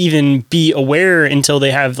not even be aware until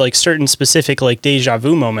they have like certain specific like deja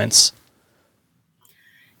vu moments.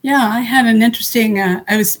 Yeah, I had an interesting,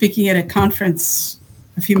 I was speaking at a conference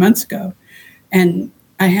a few months ago, and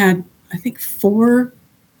I had, I think, 4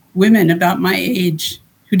 women about my age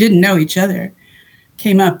who didn't know each other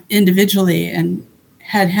came up individually and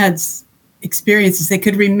had experiences. They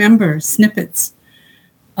could remember snippets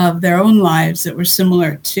of their own lives that were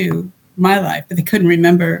similar to my life, but they couldn't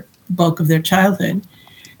remember the bulk of their childhood.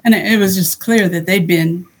 And it was just clear that they'd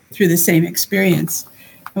been through the same experience.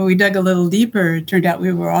 When we dug a little deeper, it turned out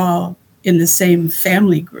we were all in the same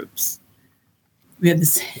family groups. We had the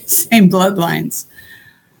same bloodlines.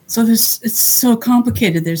 So it's so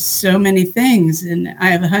complicated. There's so many things. And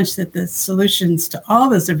I have a hunch that the solutions to all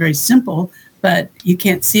this are very simple, but you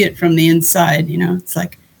can't see it from the inside. You know, it's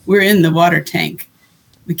like we're in the water tank.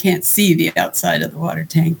 We can't see the outside of the water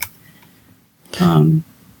tank.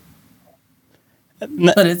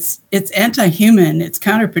 But it's anti-human. It's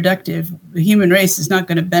counterproductive. The human race is not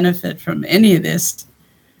going to benefit from any of this.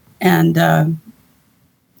 And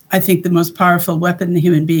I think the most powerful weapon the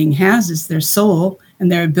human being has is their soul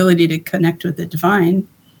and their ability to connect with the divine.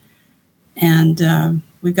 And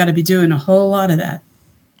we've got to be doing a whole lot of that.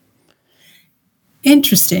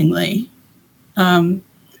 Interestingly, I've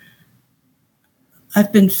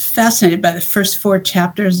been fascinated by the first 4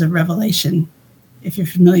 chapters of Revelation. If you're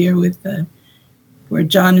familiar with where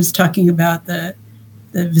John is talking about the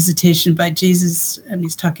visitation by Jesus, and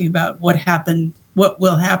he's talking about what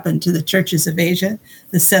will happen to the churches of Asia,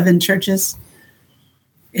 the 7 churches,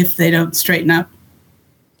 if they don't straighten up.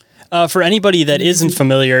 For anybody that isn't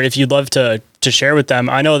familiar, if you'd love to share with them,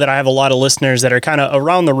 I know that I have a lot of listeners that are kind of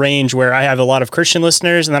around the range where I have a lot of Christian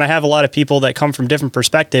listeners, and then I have a lot of people that come from different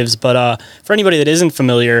perspectives. But for anybody that isn't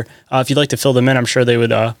familiar, if you'd like to fill them in, I'm sure they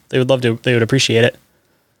would love to. They would appreciate it.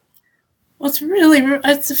 Well,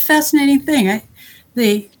 it's a fascinating thing.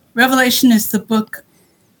 The Revelation is the book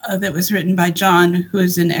that was written by John, who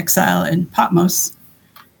is in exile in Patmos,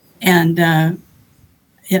 and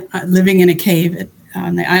living in a cave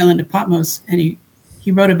on the island of Patmos. And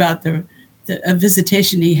he wrote about a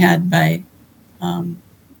visitation he had by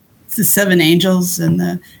the 7 angels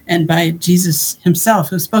and by Jesus himself,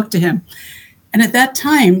 who spoke to him. And at that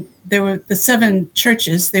time, there were the 7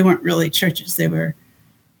 churches. They weren't really churches. They were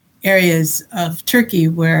areas of Turkey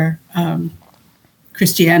where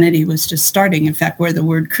Christianity was just starting. In fact, where the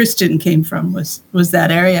word Christian came from was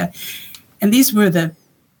that area. And these were the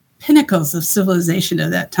pinnacles of civilization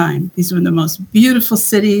of that time. These were the most beautiful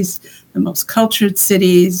cities, the most cultured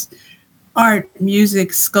cities, art,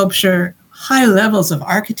 music, sculpture, high levels of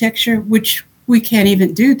architecture, which we can't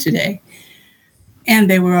even do today. And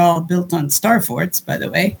they were all built on star forts, by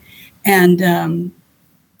the way. And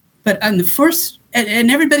but on the first,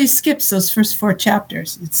 and everybody skips those first 4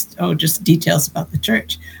 chapters. It's just details about the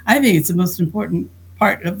church. I think it's the most important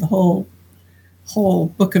part of the whole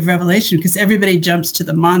book of Revelation, because everybody jumps to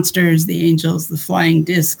the monsters, the angels, the flying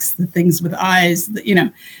discs, the things with eyes.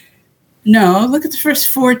 No, look at the first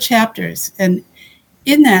 4 chapters, and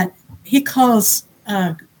in that he calls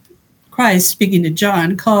Christ, speaking to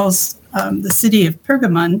John, calls the city of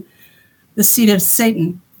Pergamon the seat of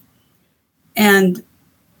Satan, and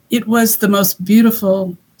it was the most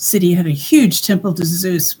beautiful city had a huge temple to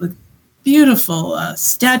Zeus with beautiful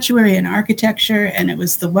statuary and architecture, and it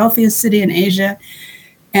was the wealthiest city in Asia.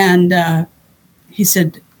 And he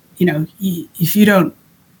said, if you don't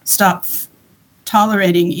stop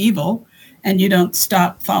tolerating evil and you don't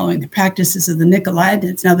stop following the practices of the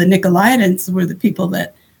Nicolaitans. Now, the Nicolaitans were the people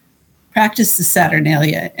that practiced the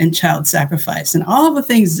Saturnalia and child sacrifice and all the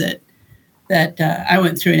things that I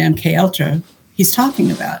went through in MK Ultra, he's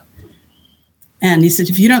talking about. And he said,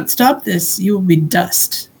 if you don't stop this, you will be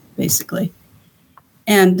dust, basically.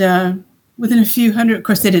 And within a few hundred, of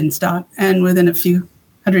course, they didn't stop. And within a few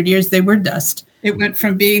hundred years, they were dust. It went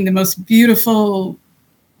from being the most beautiful,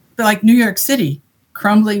 like New York City,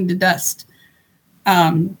 crumbling to dust.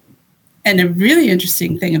 And a really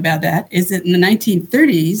interesting thing about that is that in the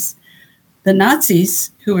 1930s, the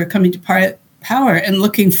Nazis, who were coming to power and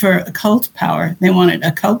looking for occult power, they wanted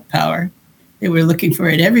occult power. They were looking for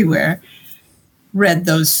it everywhere, read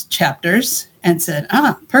those chapters and said,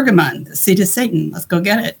 Pergamon, the seat of Satan, let's go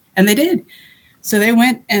get it. And they did. So they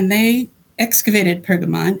went and they excavated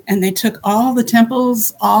Pergamon, and they took all the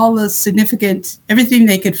temples, all the significant, everything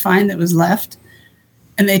they could find that was left,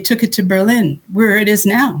 and they took it to Berlin, where it is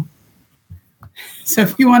now. So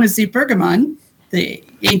if you want to see Pergamon, the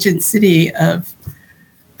ancient city of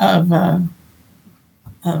Pergamon,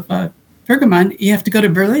 you have to go to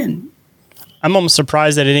Berlin. I'm almost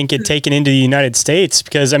surprised that it didn't get taken into the United States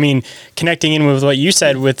because, I mean, connecting in with what you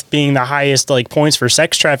said with being the highest points for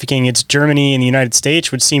sex trafficking, it's Germany and the United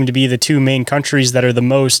States, which seem to be the two main countries that are the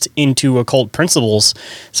most into occult principles.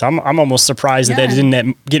 So I'm almost surprised that it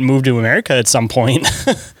didn't get moved to America at some point.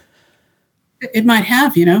 It might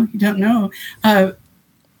have, you don't know.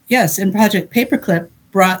 Yes, and Project Paperclip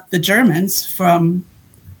brought the Germans from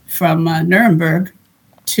Nuremberg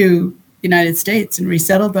to United States and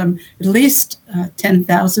resettled them, at least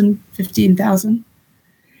 10,000, 15,000.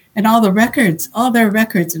 And all their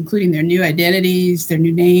records, including their new identities, their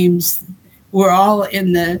new names, were all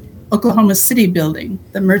in the Oklahoma City building,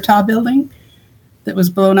 the Murtaugh building that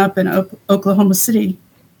was blown up in Oklahoma City.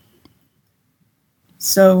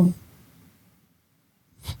 So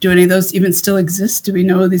do any of those even still exist? Do we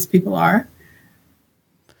know who these people are?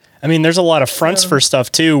 I mean, there's a lot of fronts for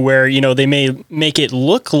stuff too, where, they may make it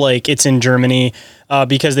look like it's in Germany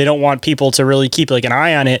because they don't want people to really keep an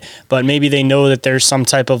eye on it. But maybe they know that there's some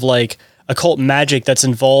type of occult magic that's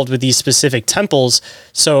involved with these specific temples.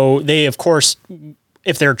 So they, of course,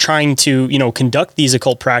 if they're trying to, conduct these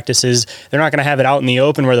occult practices, they're not going to have it out in the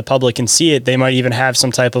open where the public can see it. They might even have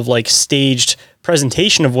some type of staged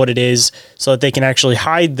presentation of what it is so that they can actually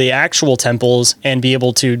hide the actual temples and be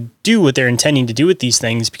able to do what they're intending to do with these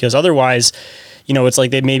things. Because otherwise, it's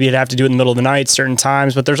they maybe have to do it in the middle of the night, certain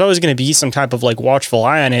times, but there's always going to be some type of watchful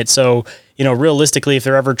eye on it. So, realistically, if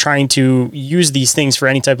they're ever trying to use these things for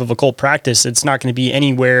any type of occult practice, it's not going to be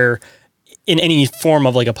anywhere in any form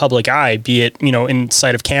of a public eye, be it,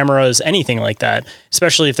 inside of cameras, anything like that,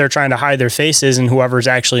 especially if they're trying to hide their faces and whoever's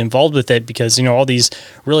actually involved with it. Because, all these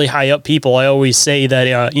really high up people, I always say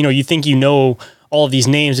that, you think all of these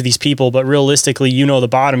names of these people, but realistically, the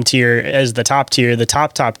bottom tier as the top tier, the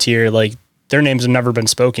top tier, their names have never been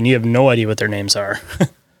spoken. You have no idea what their names are.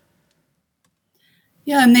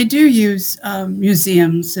 Yeah. And they do use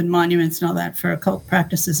museums and monuments and all that for occult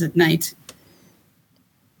practices at night.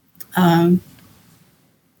 I'm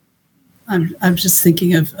just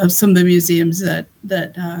thinking of some of the museums that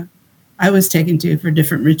I was taken to for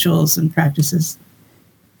different rituals and practices.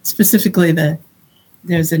 Specifically,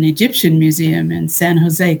 there's an Egyptian museum in San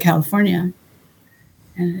Jose, California,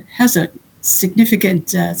 and it has a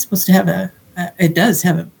significant. It's supposed to have it does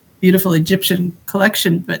have a beautiful Egyptian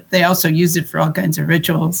collection, but they also use it for all kinds of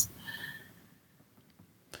rituals.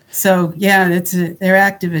 So yeah, they're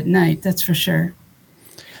active at night. That's for sure.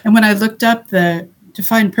 And when I looked up to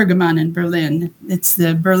find Pergamon in Berlin, it's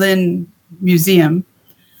the Berlin Museum,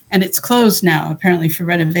 and it's closed now, apparently for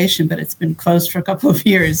renovation, but it's been closed for a couple of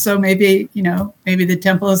years. So maybe the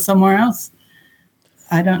temple is somewhere else.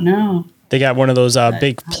 I don't know. They got one of those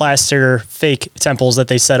big plaster fake temples that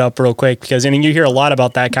they set up real quick because, you hear a lot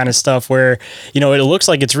about that kind of stuff where, it looks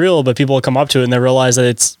like it's real, but people will come up to it and they realize that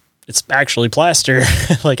it's actually plaster.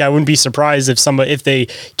 I wouldn't be surprised if they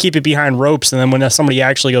keep it behind ropes and then when somebody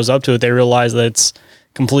actually goes up to it, they realize that it's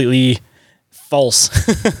completely false.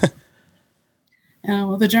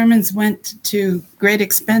 Well, the Germans went to great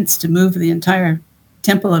expense to move the entire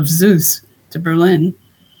Temple of Zeus to Berlin.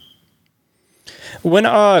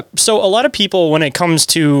 So a lot of people, when it comes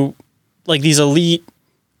to these elite,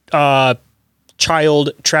 child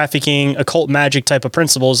trafficking, occult magic type of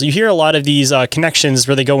principles, you hear a lot of these connections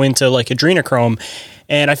where they go into adrenochrome.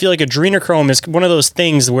 And I feel like adrenochrome is one of those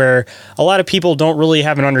things where a lot of people don't really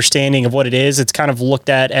have an understanding of what it is. It's kind of looked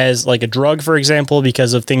at as like a drug, for example,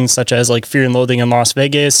 because of things such as like Fear and Loathing in Las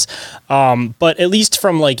Vegas. But at least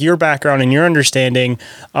from like your background and your understanding,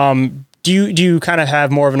 do you kind of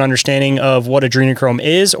have more of an understanding of what adrenochrome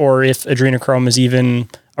is, or if adrenochrome is even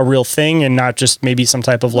a real thing and not just maybe some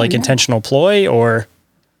type of like intentional ploy? Or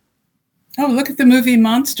look at the movie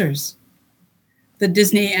Monsters, the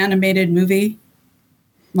Disney animated movie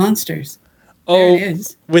Monsters. There it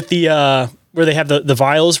is. With the where they have the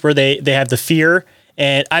vials where they have the fear.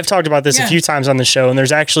 And I've talked about this a few times on the show, and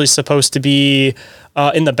there's actually supposed to be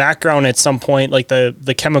in the background at some point, like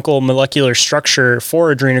the chemical molecular structure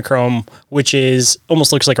for adrenochrome, which is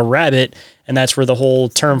almost looks like a rabbit. And that's where the whole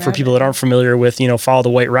term for people that aren't familiar with, follow the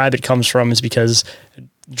white rabbit comes from, is because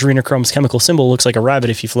adrenochrome's chemical symbol looks like a rabbit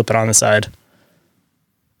if you flip it on the side.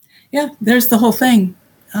 Yeah, there's the whole thing.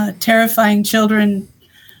 Terrifying children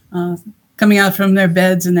coming out from their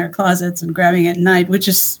beds and their closets and grabbing it at night, which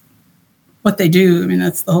is what they do. I mean,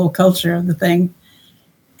 that's the whole culture of the thing,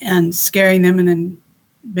 and scaring them and then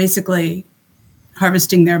basically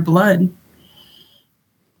harvesting their blood.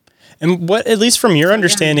 And what, at least from your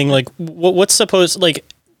understanding, like what's supposed, like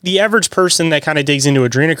the average person that kind of digs into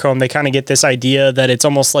adrenochrome, they kind of get this idea that it's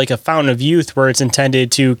almost like a fountain of youth where it's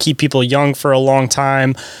intended to keep people young for a long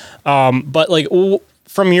time. But like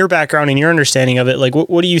from your background and your understanding of it, like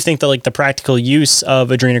what do you think that like the practical use of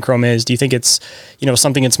adrenochrome is? Do you think it's,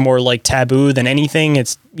 something that's more like taboo than anything?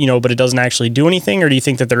 It's, but it doesn't actually do anything? Or do you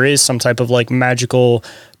think that there is some type of like magical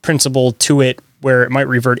principle to it where it might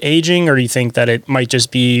revert aging? Or do you think that it might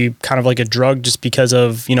just be kind of like a drug just because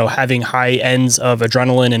of, having high ends of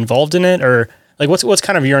adrenaline involved in it? Or like, what's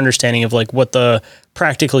kind of your understanding of like what the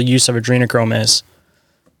practical use of adrenochrome is?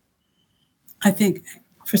 I think,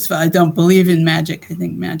 first of all, I don't believe in magic. I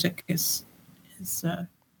think magic is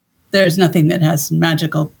there's nothing that has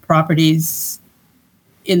magical properties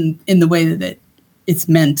in the way that it's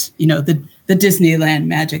meant. The Disneyland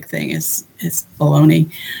magic thing is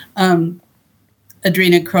baloney.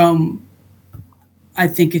 Adrenochrome, I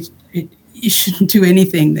think you shouldn't do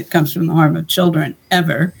anything that comes from the harm of children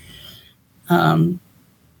ever. The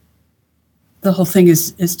whole thing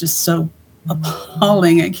is just so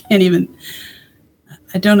appalling. I can't even.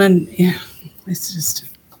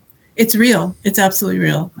 It's real. It's absolutely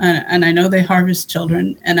real. And I know they harvest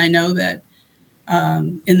children, and I know that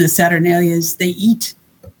in the Saturnalias, they eat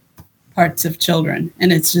parts of children.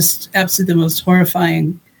 And it's just absolutely the most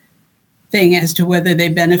horrifying thing as to whether they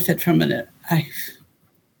benefit from it.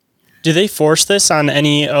 Do they force this on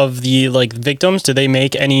any of the like victims? Do they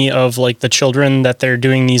make any of like the children that they're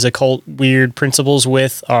doing these occult weird principles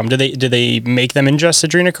with? Do they make them ingest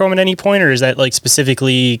adrenochrome at any point, or is that like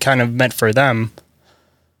specifically kind of meant for them?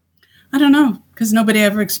 I don't know, because nobody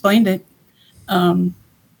ever explained it.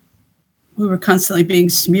 We were constantly being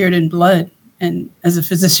smeared in blood, and as a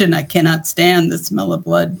physician, I cannot stand the smell of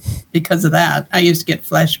blood because of that. I used to get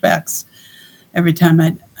flashbacks every time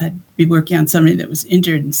I'd be working on somebody that was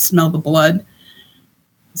injured and smell the blood.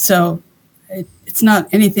 So it's not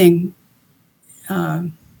anything. I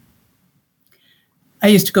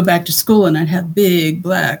used to go back to school and I'd have big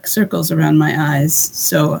black circles around my eyes.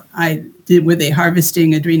 So were they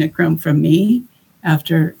harvesting adrenochrome from me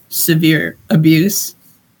after severe abuse?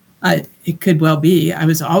 It could well be. I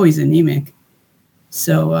was always anemic.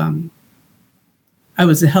 So I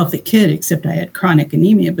was a healthy kid, except I had chronic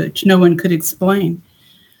anemia, which no one could explain.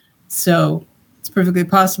 So it's perfectly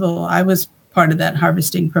possible I was part of that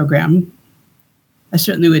harvesting program. I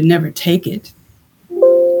certainly would never take it.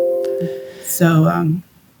 So,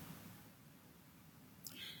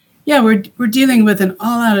 we're dealing with an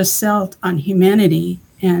all-out assault on humanity,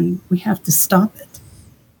 and we have to stop it.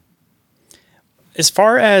 As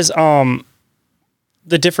far as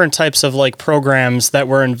the different types of like programs that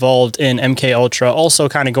were involved in MK Ultra, also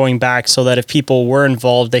kind of going back so that if people were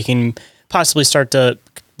involved, they can possibly start to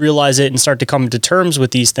realize it and start to come to terms with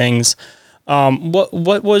these things. What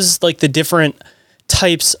was like the different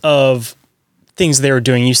types of things they were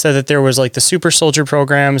doing? You said that there was like the super soldier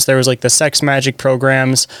programs, there was like the sex magic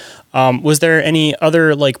programs. Was there any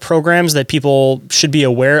other like programs that people should be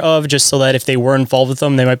aware of, just so that if they were involved with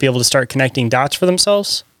them, they might be able to start connecting dots for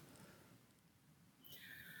themselves?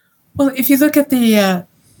 Well, if you look at the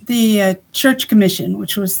Church Commission,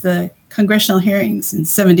 which was the congressional hearings in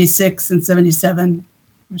 76 and 77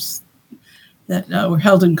 that were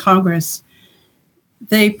held in Congress,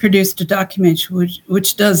 they produced a document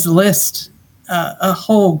which does list a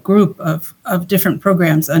whole group of different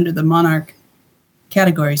programs under the monarch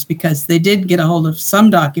categories, because they did get a hold of some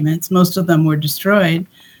documents. Most of them were destroyed,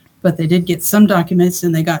 but they did get some documents,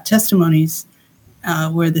 and they got testimonies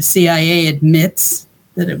where the CIA admits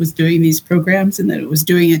that it was doing these programs and that it was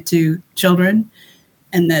doing it to children,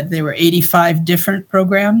 and that there were 85 different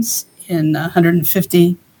programs in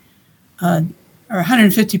 150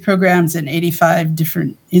 programs in 85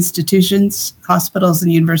 different institutions, hospitals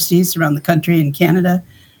and universities around the country and Canada.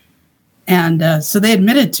 And so they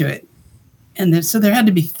admitted to it. And so there had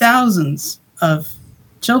to be thousands of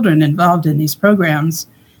children involved in these programs.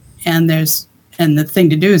 And the thing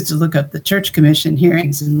to do is to look up the Church Commission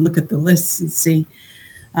hearings and look at the lists and see.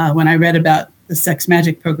 When I read about the sex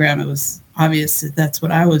magic program, it was obvious that that's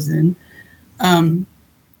what I was in.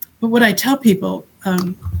 But what I tell people,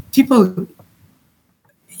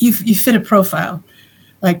 you fit a profile.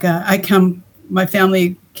 Like my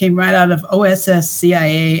family came right out of OSS,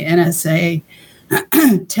 CIA, NSA,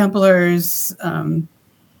 Templars,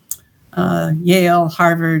 Yale,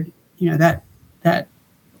 Harvard, that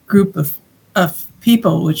group of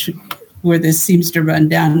people where this seems to run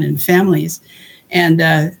down in families. And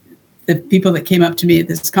the people that came up to me at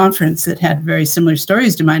this conference that had very similar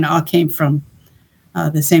stories to mine all came from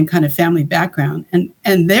the same kind of family background.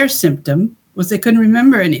 And their symptom was they couldn't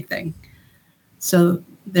remember anything. So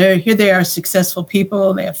here they are, successful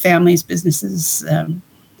people. They have families, businesses.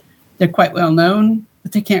 They're quite well known,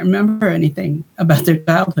 but they can't remember anything about their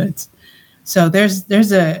childhoods. So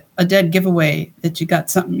there's a dead giveaway that you got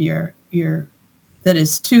something that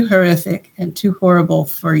is too horrific and too horrible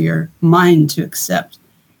for your mind to accept.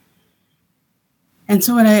 And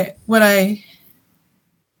so what I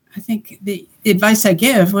think the advice I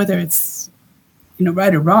give, whether it's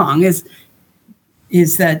right or wrong, is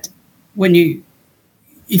that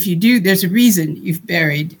if you do, there's a reason you've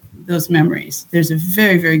buried those memories. There's a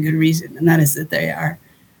very, very good reason, and that is that they are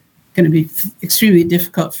going to be extremely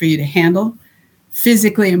difficult for you to handle.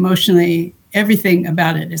 Physically, emotionally, everything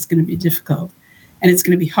about it is going to be difficult. And it's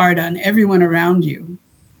going to be hard on everyone around you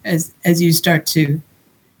as you start to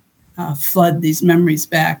flood these memories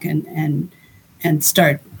back and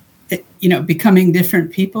start becoming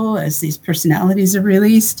different people as these personalities are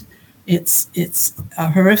released. It's a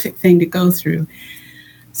horrific thing to go through.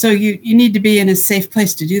 So you need to be in a safe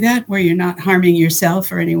place to do that, where you're not harming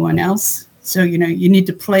yourself or anyone else. So you need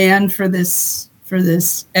to plan for this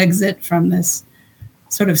exit from this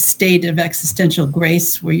sort of state of existential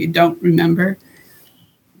grace where you don't remember,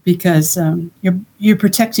 because you're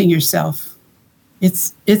protecting yourself.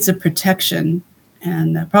 It's a protection,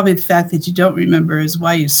 and probably the fact that you don't remember is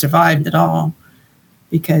why you survived at all,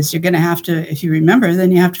 because you're going to have to, if you remember,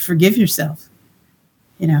 then you have to forgive yourself.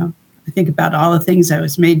 I think about all the things I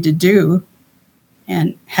was made to do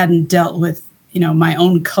and hadn't dealt with, my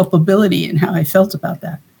own culpability and how I felt about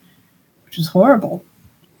that, which was horrible.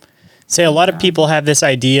 Say a lot of people have this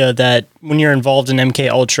idea that when you're involved in MK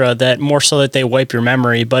Ultra, that more so that they wipe your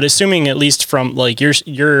memory. But assuming, at least from like your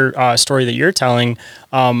story that you're telling,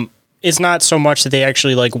 it's not so much that they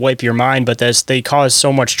actually like wipe your mind, but that they cause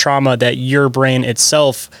so much trauma that your brain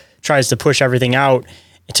itself tries to push everything out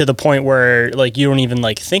to the point where like you don't even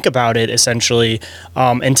like think about it essentially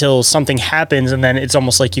until something happens, and then it's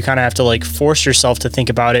almost like you kind of have to like force yourself to think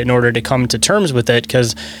about it in order to come to terms with it,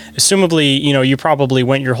 because assumably you probably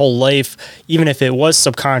went your whole life, even if it was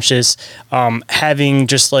subconscious, having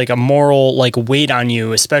just like a moral like weight on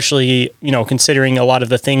you, especially considering a lot of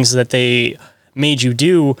the things that they made you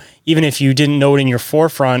do. Even if you didn't know it in your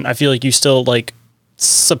forefront, I feel like you still like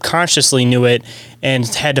subconsciously knew it and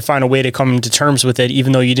had to find a way to come to terms with it,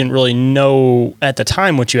 even though you didn't really know at the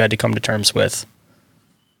time what you had to come to terms with.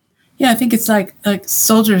 Yeah, I think it's like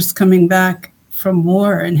soldiers coming back from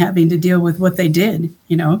war and having to deal with what they did.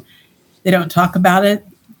 They don't talk about it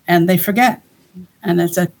and they forget, and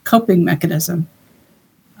it's a coping mechanism.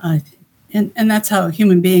 And that's how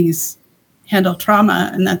human beings handle trauma,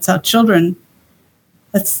 and that's how children.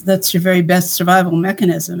 That's your very best survival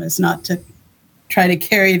mechanism, is not to try to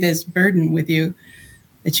carry this burden with you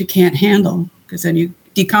that you can't handle, because then you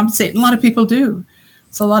decompensate. And a lot of people do.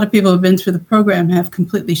 So a lot of people who have been through the program have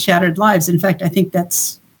completely shattered lives. In fact, I think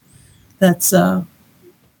that's they're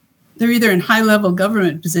either in high-level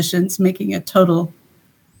government positions making a total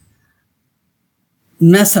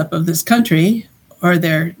mess up of this country, or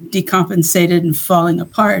they're decompensated and falling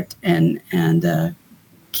apart and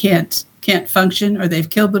can't function, or they've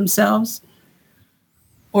killed themselves,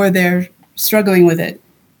 or they're struggling with it.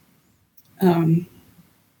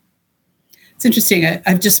 It's interesting.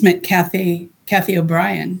 I've just met Kathy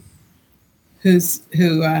O'Brien, who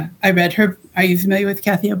I read her. Are you familiar with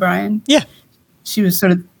Kathy O'Brien? Yeah. She was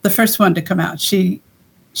sort of the first one to come out. She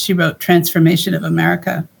wrote Transformation of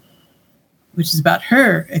America. which is about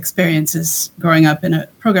her experiences growing up in a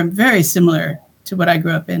program very similar to what I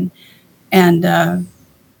grew up in. And,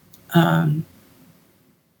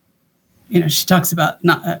 she talks about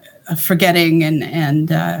not forgetting,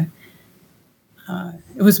 and it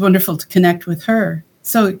was wonderful to connect with her.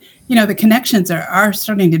 So, the connections are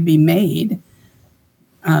starting to be made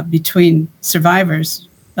between survivors,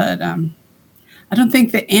 but I don't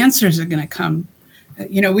think the answers are going to come.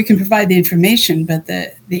 We can provide the information, but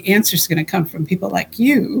the answers are going to come from people like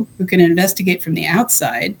you who can investigate from the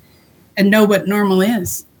outside and know what normal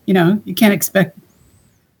is. You can't expect.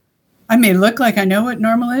 I may look like I know what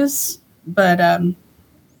normal is, but I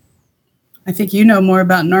think you know more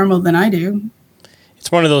about normal than I do.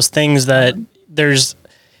 It's one of those things that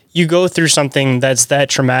you go through something that's that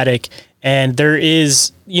traumatic, and there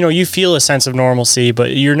is, you feel a sense of normalcy,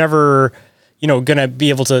 but you're never, going to be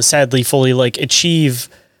able to sadly fully achieve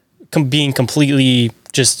being completely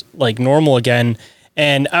just normal again.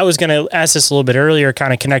 And I was going to ask this a little bit earlier,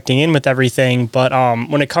 kind of connecting in with everything. But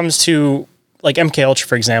when it comes to MK Ultra,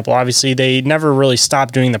 for example, obviously they never really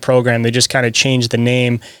stopped doing the program. They just kind of changed the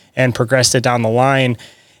name and progressed it down the line.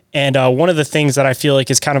 And one of the things that I feel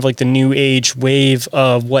like is kind of the new age wave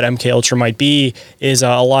of what MK Ultra might be is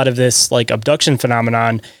a lot of this abduction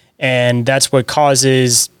phenomenon. And that's what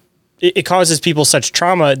causes people such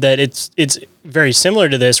trauma that it's very similar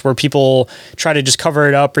to this, where people try to just cover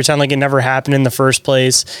it up, pretend like it never happened in the first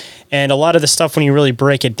place. And a lot of the stuff, when you really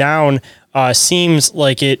break it down, seems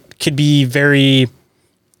like it could be very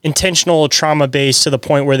intentional trauma based, to the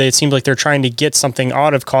point where it seems like they're trying to get something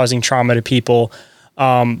out of causing trauma to people.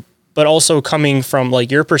 But also coming from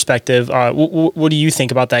your perspective, what do you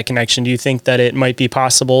think about that connection? Do you think that it might be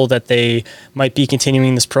possible that they might be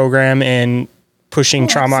continuing this program and pushing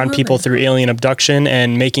trauma on people through alien abduction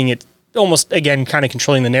and making it almost, again, kind of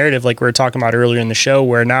controlling the narrative like we were talking about earlier in the show,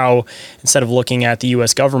 where now instead of looking at the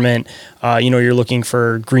U.S. government, you're looking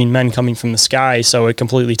for green men coming from the sky. So it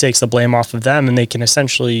completely takes the blame off of them, and they can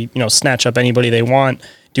essentially, snatch up anybody they want,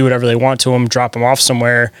 do whatever they want to them, drop them off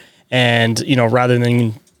somewhere. And, rather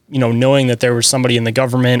than, knowing that there was somebody in the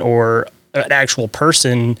government or an actual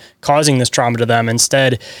person causing this trauma to them,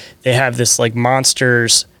 instead they have this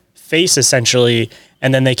monster's face essentially,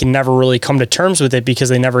 and then they can never really come to terms with it because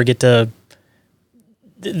they never get to,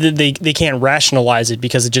 they can't rationalize it,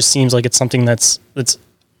 because it just seems like it's something that's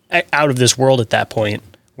out of this world at that point,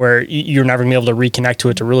 where you're never gonna be able to reconnect to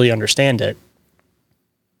it to really understand it.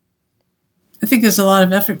 I think there's a lot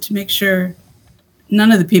of effort to make sure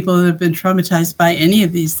none of the people that have been traumatized by any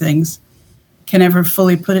of these things can ever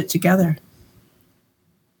fully put it together.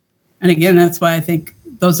 And again, that's why I think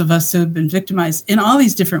those of us who have been victimized in all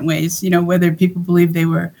these different ways, whether people believe they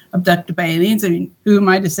were abducted by aliens, I mean, who am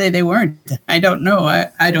I to say they weren't? I don't know.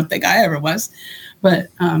 I don't think I ever was, but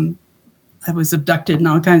I was abducted in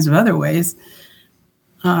all kinds of other ways.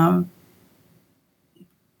 We're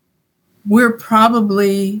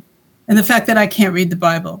probably, and the fact that I can't read the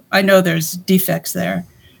Bible, I know there's defects there.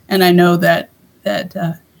 And I know that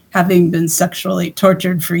having been sexually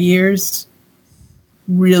tortured for years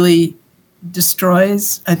really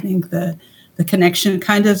destroys, I think, the connection,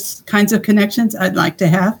 kinds of connections I'd like to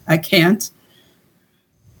have. I can't.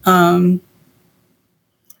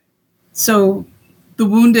 So the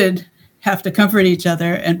wounded have to comfort each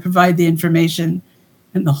other and provide the information,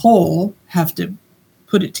 and the whole have to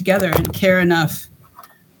put it together and care enough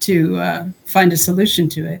to find a solution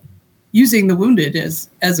to it, using the wounded as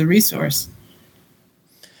a resource.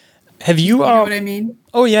 Have you know what I mean?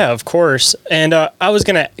 Oh yeah, of course. And I was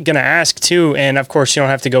gonna ask too, and of course you don't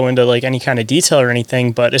have to go into any kind of detail or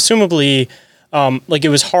anything, but assumably, it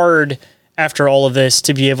was hard after all of this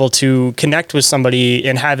to be able to connect with somebody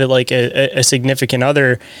and have it a significant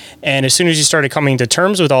other. And as soon as you started coming to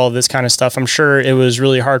terms with all of this kind of stuff, I'm sure it was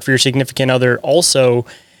really hard for your significant other also.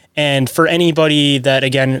 And for anybody that,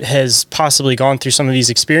 again, has possibly gone through some of these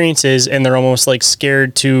experiences and they're almost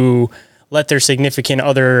scared to let their significant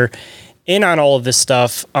other in on all of this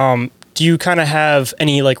stuff, do you kind of have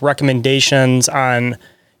any recommendations on,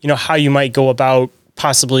 how you might go about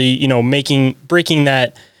possibly, breaking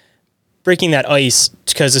that ice?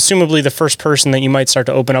 Because assumably the first person that you might start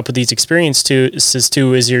to open up with these experiences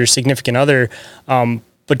to is your significant other.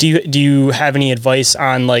 But do you have any advice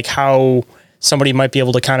on how somebody might be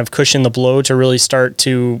able to kind of cushion the blow to really start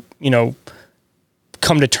to,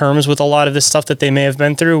 come to terms with a lot of this stuff that they may have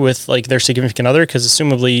been through with their significant other? Because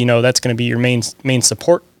assumably, that's going to be your main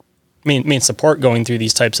support going through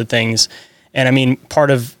these types of things. And I mean, part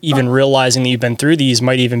of even realizing that you've been through these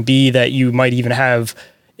might even be that you might even have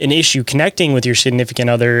an issue connecting with your significant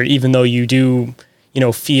other, even though you do,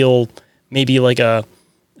 feel maybe a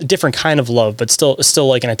a different kind of love, but still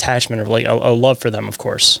like an attachment or like a love for them, of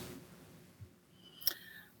course.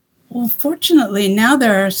 Well, fortunately, now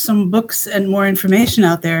there are some books and more information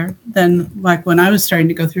out there than like when I was starting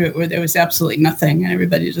to go through it, where there was absolutely nothing and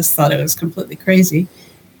everybody just thought it was completely crazy.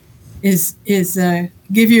 Is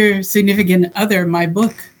give your significant other my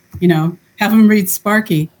book, have them read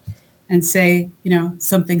Sparky and say,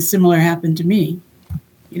 something similar happened to me.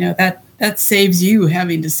 That saves you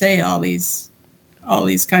having to say all these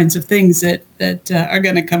kinds of things that are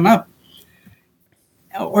going to come up.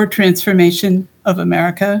 Or Transformation of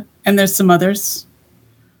America. And there's some others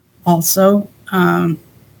also. But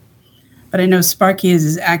I know Sparky is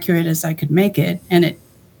as accurate as I could make it. And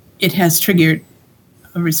it has triggered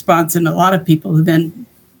a response in a lot of people who then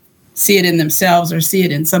see it in themselves or see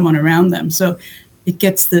it in someone around them. So it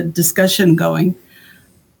gets the discussion going.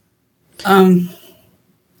 I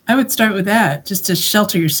would start with that, just to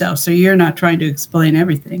shelter yourself so you're not trying to explain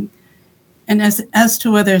everything. And as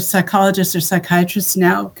to whether psychologists or psychiatrists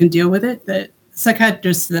now can deal with it, the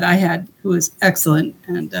psychiatrist that I had, who was excellent,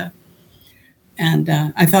 and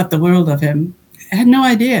I thought the world of him, I had no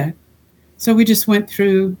idea. So we just went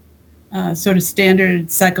through sort of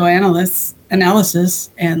standard psychoanalysis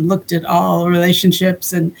and looked at all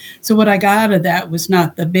relationships. And so what I got out of that was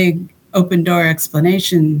not the big open door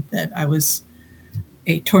explanation that I was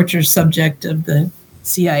a torture subject of the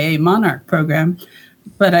CIA Monarch program,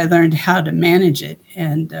 but I learned how to manage it.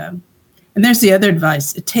 And there's the other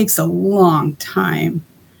advice. It takes a long time,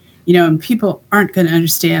 and people aren't going to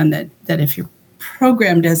understand that if you're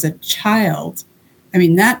programmed as a child, I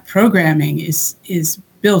mean, that programming is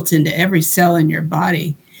built into every cell in your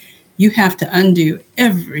body. You have to undo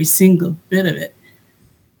every single bit of it.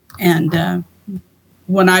 And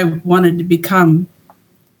when I wanted to become,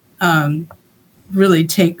 really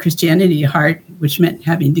take Christianity to heart, which meant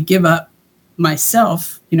having to give up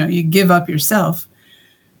myself, you give up yourself,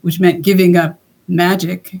 which meant giving up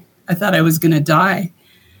Magick. I thought I was going to die.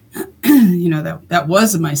 That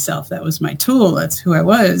was myself. That was my tool. That's who I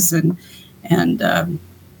was. And I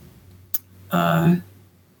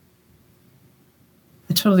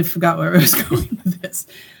totally forgot where I was going with this.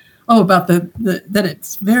 Oh, about that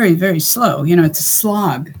it's very, very slow. It's a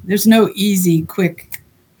slog. There's no easy, quick,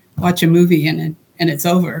 watch a movie and it's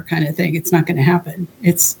over kind of thing. It's not going to happen.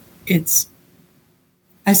 It's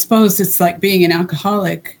I suppose it's like being an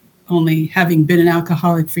alcoholic, only having been an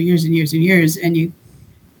alcoholic for years and years and years, and you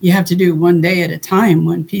have to do one day at a time,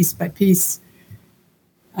 one piece by piece.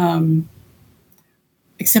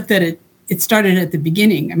 Except that it started at the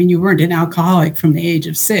beginning. I mean, you weren't an alcoholic from the age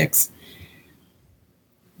of 6,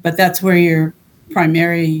 but that's where your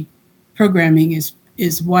primary programming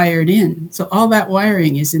is wired in. So all that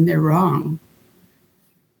wiring is in there wrong.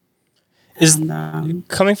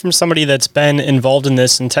 Coming from somebody that's been involved in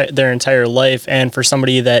this their entire life, and for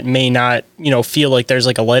somebody that may not, feel like there's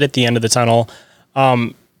like a light at the end of the tunnel,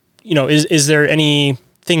 is there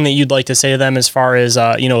anything that you'd like to say to them as far as,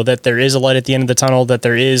 that there is a light at the end of the tunnel, that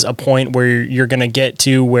there is a point where you're going to get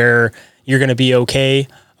to where you're going to be okay?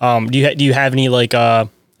 Do you have any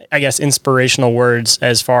inspirational words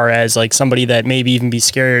as far as like somebody that maybe even be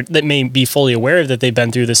scared, that may be fully aware that they've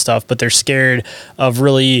been through this stuff, but they're scared of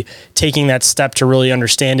really taking that step to really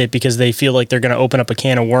understand it because they feel like they're going to open up a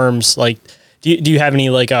can of worms? Like, do you have any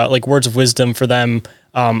like words of wisdom for them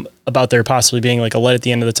about there possibly being like a light at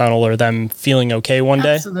the end of the tunnel, or them feeling okay one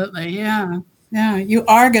day? Absolutely. Yeah. You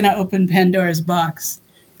are going to open Pandora's box,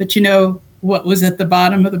 but what was at the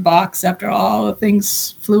bottom of the box after all the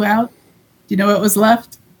things flew out? Do you know what was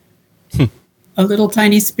left? A little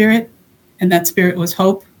tiny spirit, and that spirit was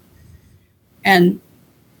hope. And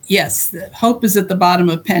yes, the hope is at the bottom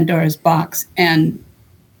of Pandora's box. And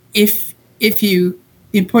if the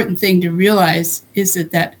important thing to realize is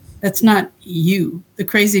that's not you. The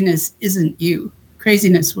craziness isn't you.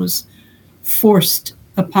 Craziness was forced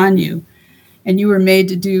upon you, and you were made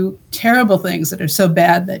to do terrible things that are so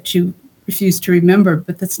bad that you refuse to remember,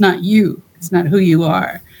 but that's not you. It's not who you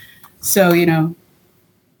are. So,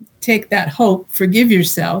 take that hope, forgive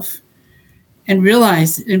yourself, and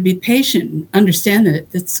realize and be patient and understand that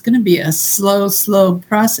it's going to be a slow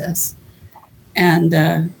process. And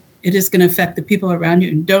it is going to affect the people around you.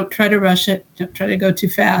 And don't try to rush it. Don't try to go too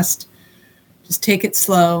fast. Just take it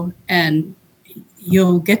slow, and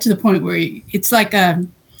you'll get to the point where it's like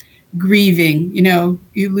grieving. You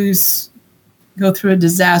go through a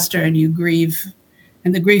disaster and you grieve,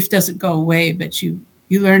 and the grief doesn't go away, but you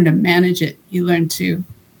learn to manage it. You learn to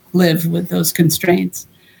live with those constraints.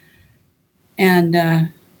 And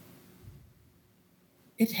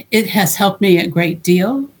it has helped me a great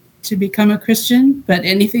deal to become a Christian, but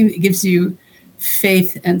anything that gives you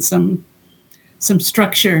faith and some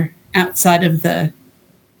structure outside of the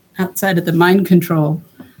mind control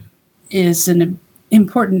is an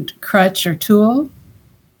important crutch or tool.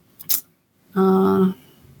 But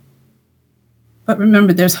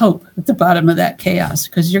remember, there's hope at the bottom of that chaos,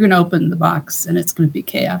 because you're going to open the box and it's going to be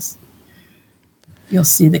chaos. You'll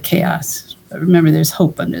see the chaos. But remember, there's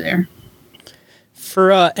hope under there.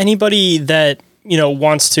 For anybody that,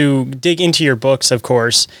 wants to dig into your books, of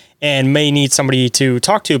course, and may need somebody to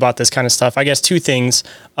talk to about this kind of stuff, I guess two things.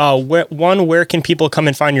 Where can people come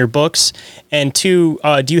and find your books? And two,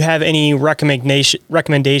 do you have any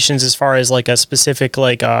recommendations as far as like a specific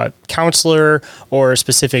counselor or a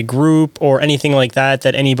specific group or anything like that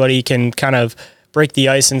anybody can kind of break the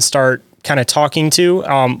ice and start kind of talking to,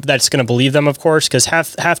 that's going to believe them, of course, because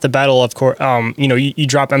half the battle, of course, you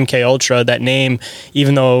drop MK Ultra, that name,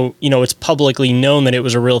 even though, it's publicly known that it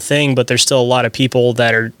was a real thing, but there's still a lot of people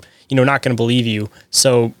that are, not going to believe you.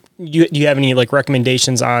 So do you have any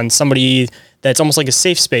recommendations on somebody that's almost like a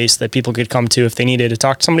safe space that people could come to if they needed to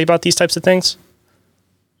talk to somebody about these types of things?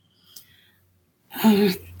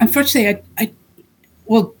 Unfortunately, I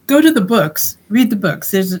well, go to the books, read the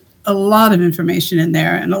books. There's a lot of information in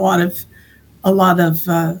there and a lot of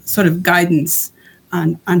sort of guidance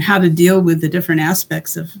on how to deal with the different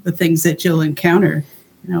aspects of the things that you'll encounter,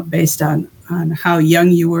 based on how young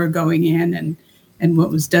you were going in and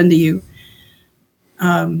what was done to you.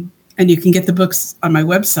 And you can get the books on my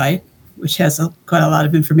website, which has quite a lot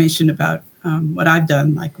of information about what I've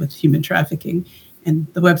done, like with human trafficking. And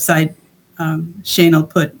the website, Shane will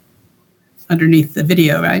put underneath the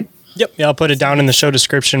video, right? Yep. Yeah, I'll put it down in the show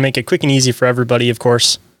description, make it quick and easy for everybody, of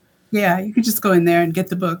course. Yeah, you can just go in there and get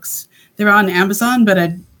the books. They're on Amazon, but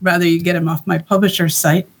I'd rather you get them off my publisher's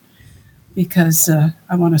site because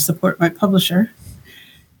I want to support my publisher.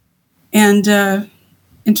 And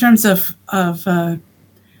in terms of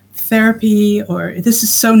therapy, or this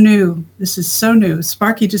is so new.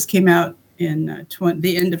 Sparky just came out in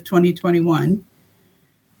the end of 2021.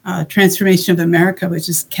 Transformation of America, which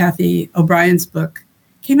is Kathy O'Brien's book,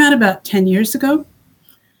 came out about 10 years ago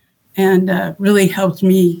and really helped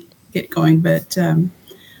me get going. But other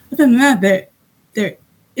than that, there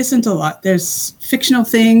isn't a lot. There's fictional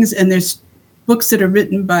things, and there's books that are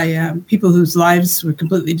written by people whose lives were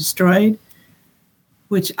completely destroyed,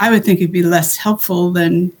 which I would think would be less helpful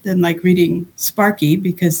than like reading Sparky,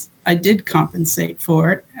 because I did compensate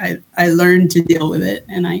for it. I learned to deal with it,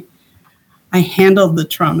 and I handled the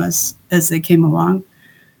traumas as they came along.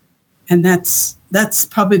 And that's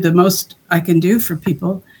probably the most I can do for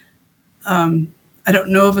people. I don't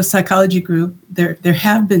know of a psychology group. There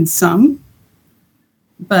have been some,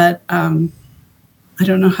 but I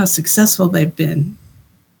don't know how successful they've been.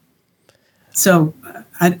 So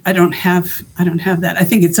I don't have that. I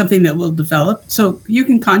think it's something that will develop. So you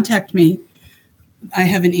can contact me. I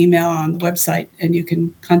have an email on the website, and you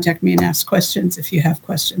can contact me and ask questions if you have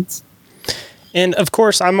questions. And of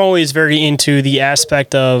course, I'm always very into the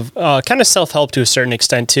aspect of kind of self-help to a certain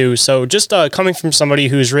extent too. So just coming from somebody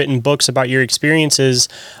who's written books about your experiences,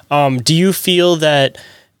 do you feel that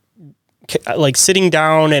like sitting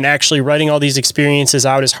down and actually writing all these experiences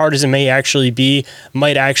out, as hard as it might actually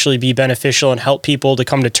be beneficial and help people to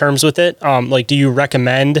come to terms with it? Do you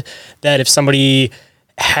recommend that if somebody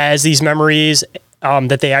has these memories,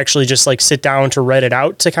 that they actually just sit down to write it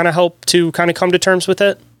out to kind of help to kind of come to terms with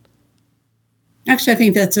it? Actually, I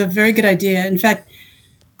think that's a very good idea. In fact,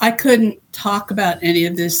 I couldn't talk about any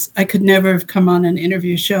of this. I could never have come on an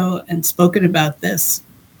interview show and spoken about this.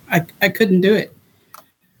 I couldn't do it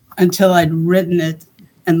until I'd written it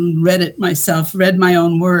and read it myself, read my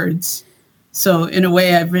own words. So in a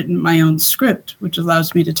way, I've written my own script, which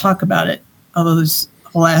allows me to talk about it. Although there's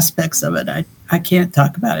whole aspects of it, I can't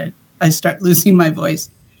talk about it. I start losing my voice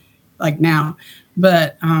like now.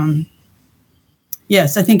 But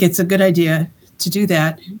yes, I think it's a good idea to do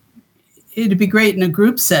that. It'd be great in a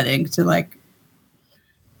group setting to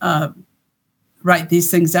write these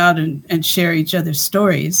things out and share each other's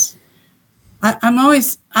stories.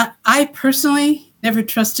 I personally never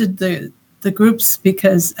trusted the groups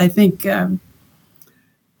because I think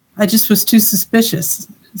I just was too suspicious.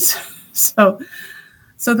 So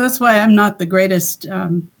that's why I'm not the greatest.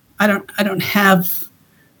 I don't have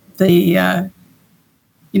the.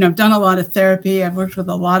 I've done a lot of therapy. I've worked with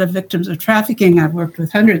a lot of victims of trafficking. I've worked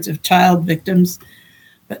with hundreds of child victims.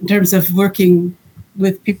 But in terms of working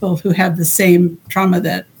with people who have the same trauma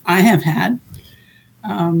that I have had,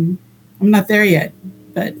 I'm not there yet.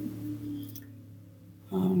 But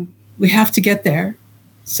we have to get there.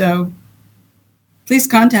 So please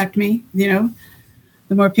contact me. The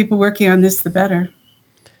more people working on this, the better.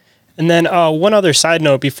 And then one other side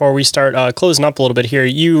note before we start closing up a little bit here,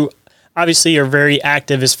 you obviously are very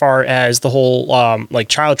active as far as the whole like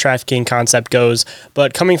child trafficking concept goes,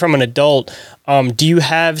 but coming from an adult, do you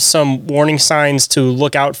have some warning signs to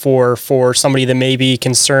look out for somebody that may be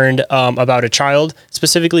concerned about a child?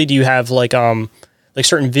 Specifically, do you have like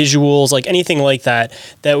certain visuals, like anything like that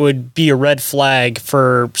would be a red flag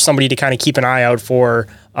for somebody to kind of keep an eye out for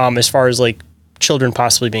as far as like children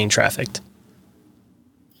possibly being trafficked?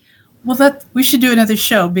 Well, we should do another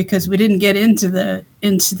show because we didn't get into the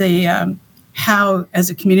how as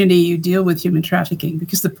a community you deal with human trafficking,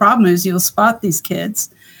 because the problem is you'll spot these kids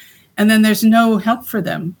and then there's no help for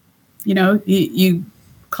them. You know, you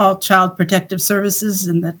call Child Protective Services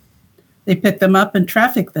and that they pick them up and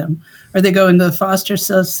traffic them, or they go into the foster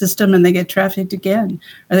system and they get trafficked again,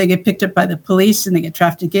 or they get picked up by the police and they get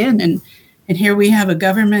trafficked again. And here we have a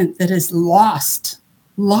government that is lost,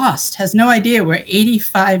 has no idea where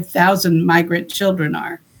 85,000 migrant children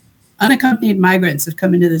are. Unaccompanied migrants have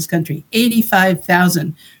come into this country,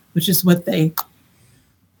 85,000, which is what they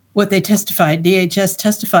testified. DHS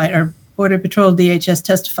testified, or Border Patrol DHS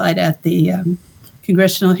testified at the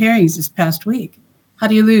congressional hearings this past week. How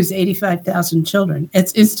do you lose 85,000 children?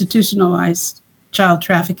 It's institutionalized child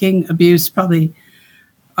trafficking, abuse, probably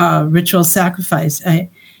ritual sacrifice.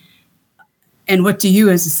 And what do you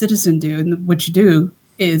as a citizen do? And what you do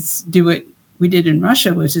is do what we did in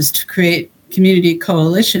Russia, which is to create community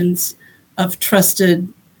coalitions of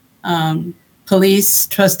trusted police,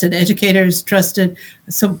 trusted educators,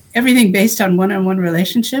 so everything based on one-on-one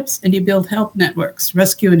relationships, and you build help networks,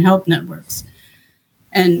 rescue and help networks.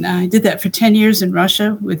 And I did that for 10 years in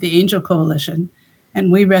Russia with the Engel Coalition,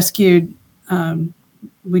 and we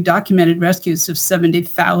documented rescues of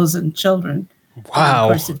 70,000 children. Wow. In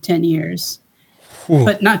the course of 10 years. Ooh.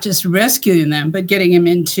 But not just rescuing them, but getting them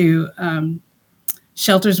into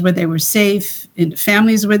shelters where they were safe, into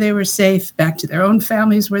families where they were safe, back to their own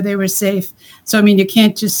families where they were safe. So, I mean, you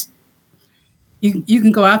can't just, you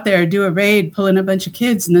can go out there, do a raid, pull in a bunch of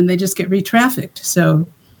kids, and then they just get re-trafficked. So,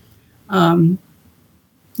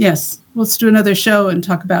 yes, let's do another show and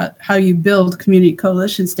talk about how you build community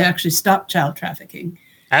coalitions to actually stop child trafficking.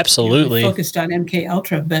 Absolutely. You know, we focused on MK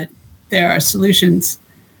Ultra, but there are solutions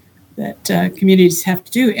that communities have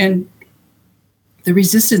to do, and the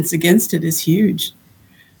resistance against it is huge.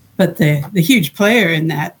 But the huge player in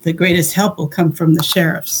that, the greatest help will come from the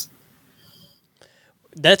sheriffs.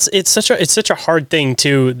 It's such a hard thing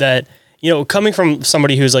too, that, you know, coming from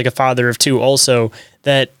somebody who's like a father of two also,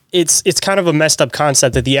 that it's kind of a messed up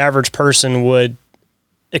concept that the average person would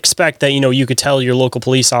expect that, you know, you could tell your local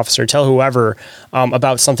police officer, tell whoever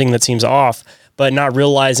about something that seems off, but not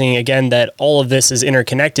realizing, again, that all of this is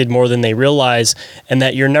interconnected more than they realize, and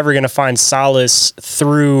that you're never going to find solace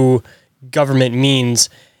through government means.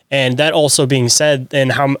 And that also being said,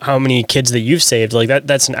 and how many kids that you've saved, like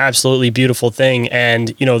that's an absolutely beautiful thing.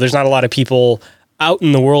 And, you know, there's not a lot of people out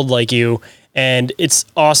in the world like you. And it's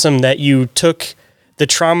awesome that you took the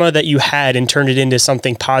trauma that you had and turned it into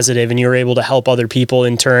something positive, and you were able to help other people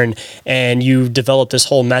in turn. And you developed this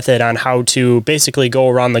whole method on how to basically go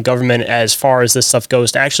around the government as far as this stuff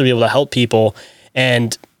goes to actually be able to help people.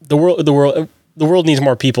 And the world needs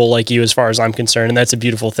more people like you, as far as I'm concerned. And that's a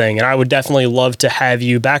beautiful thing. And I would definitely love to have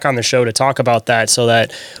you back on the show to talk about that, so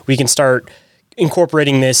that we can start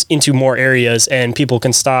incorporating this into more areas and people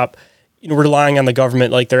can stop, you know, relying on the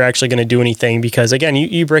government like they're actually going to do anything. Because again,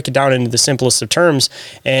 you break it down into the simplest of terms.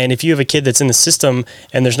 And if you have a kid that's in the system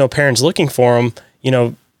and there's no parents looking for them, you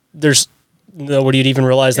know, there's nobody would even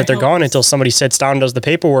realize that they're gone until somebody sits down and does the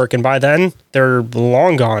paperwork. And by then they're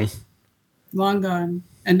long gone. Long gone.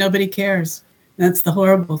 And nobody cares. That's the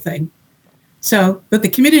horrible thing. So, but the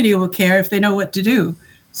community will care if they know what to do.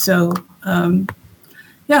 So,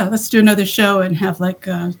 yeah, let's do another show and have like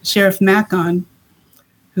Sheriff Mack on,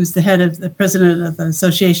 who's the president of the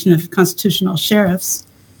Association of Constitutional Sheriffs.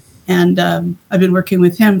 And I've been working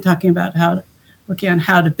with him, talking about how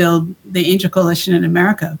to build the Angel Coalition in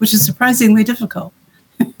America, which is surprisingly difficult.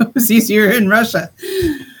 It was easier in Russia.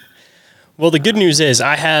 Well, the good news is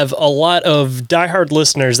I have a lot of diehard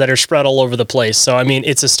listeners that are spread all over the place. So, I mean,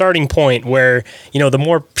 it's a starting point where, you know, the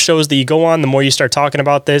more shows that you go on, the more you start talking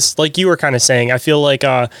about this. Like you were kind of saying, I feel like,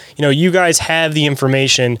 you know, you guys have the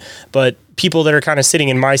information, but people that are kind of sitting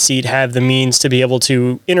in my seat have the means to be able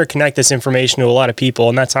to interconnect this information to a lot of people.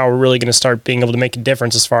 And that's how we're really going to start being able to make a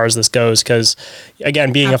difference as far as this goes. Because,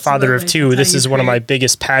 again, being Absolutely. a father of two, this is one of my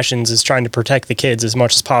biggest passions, is trying to protect the kids as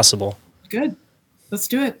much as possible. Good. Let's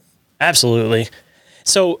do it. Absolutely.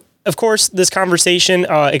 So, of course, this conversation,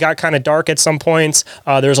 it got kind of dark at some points.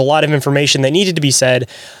 There was a lot of information that needed to be said.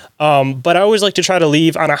 But I always like to try to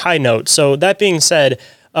leave on a high note. So that being said,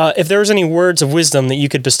 if there was any words of wisdom that you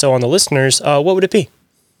could bestow on the listeners, what would it be?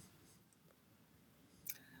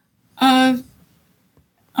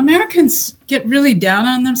 Americans get really down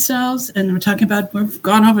on themselves, and we're talking about we've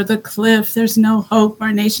gone over the cliff. There's no hope.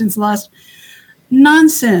 Our nation's lost.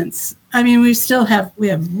 Nonsense. I mean, we have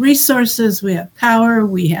resources. We have power.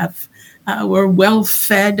 We're well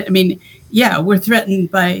fed. I mean, yeah, we're threatened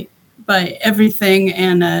by everything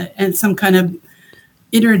and some kind of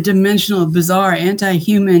interdimensional, bizarre,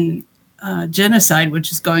 anti-human genocide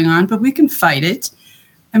which is going on. But we can fight it.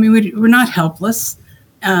 I mean, we're not helpless.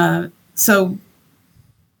 So.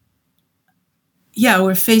 Yeah,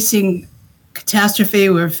 we're facing catastrophe.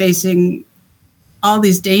 We're facing all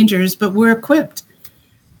these dangers, but we're equipped.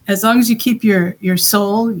 As long as you keep your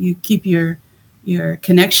soul, you keep your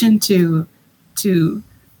connection to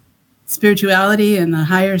spirituality and the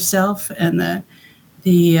higher self, and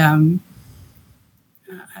we've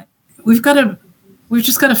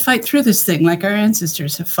just got to fight through this thing like our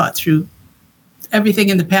ancestors have fought through everything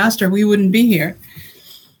in the past, or we wouldn't be here.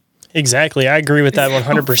 Exactly. I agree with that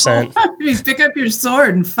 100%. Pick up your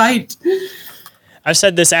sword and fight. I've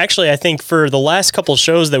said this actually, I think for the last couple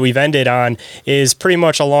shows that we've ended on is pretty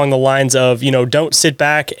much along the lines of, don't sit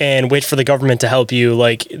back and wait for the government to help you.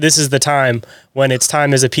 Like, this is the time when it's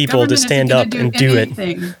time as a people to stand up and do it.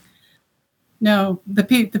 No, the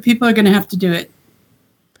people are going to have to do it.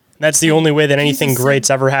 That's the only way that anything great's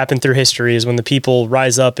ever happened through history is when the people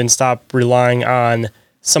rise up and stop relying on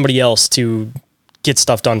somebody else to get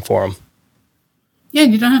stuff done for them. Yeah,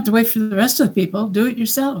 you don't have to wait for the rest of the people. Do it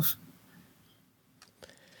yourself.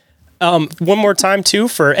 One more time, too,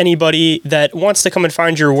 for anybody that wants to come and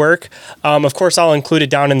find your work. Of course, I'll include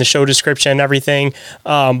it down in the show description and everything.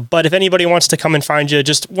 But if anybody wants to come and find you,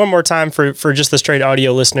 just one more time for just the straight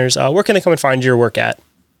audio listeners, where can they come and find your work at?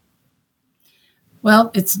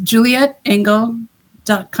 Well, it's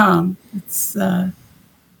JulietteEngel.com. It's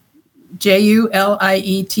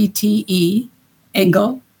JulietteE.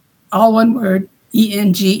 Engel, all one word,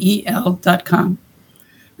 ENGEL.com.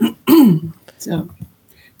 So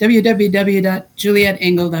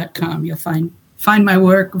www.JulietteEngel.com. You'll find my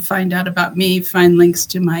work, find out about me, find links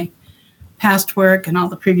to my past work and all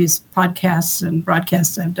the previous podcasts and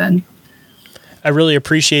broadcasts I've done. I really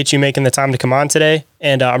appreciate you making the time to come on today,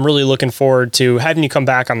 and I'm really looking forward to having you come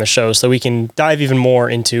back on the show so we can dive even more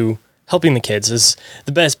into helping the kids is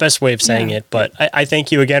the best way of saying it. But I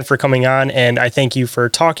thank you again for coming on, and I thank you for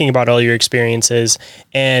talking about all your experiences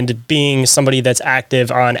and being somebody that's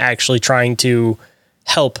active on actually trying to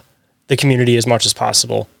help the community as much as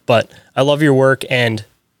possible. But I love your work, and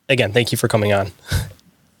again, thank you for coming on.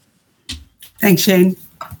 Thanks, Shane.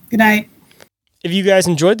 Good night. If you guys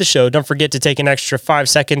enjoyed the show, don't forget to take an extra 5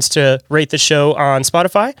 seconds to rate the show on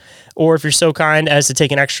Spotify, or if you're so kind as to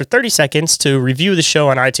take an extra 30 seconds to review the show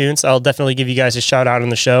on iTunes, I'll definitely give you guys a shout out on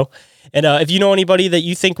the show. And if you know anybody that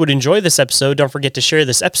you think would enjoy this episode, don't forget to share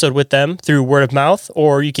this episode with them through word of mouth,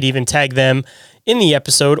 or you could even tag them in the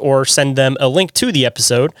episode or send them a link to the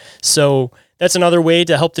episode. So that's another way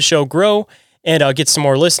to help the show grow and get some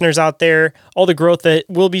more listeners out there. All the growth that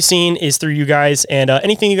will be seen is through you guys, and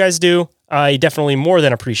anything you guys do, I definitely more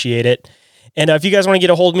than appreciate it. And if you guys want to get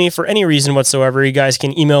a hold of me for any reason whatsoever, you guys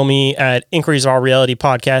can email me at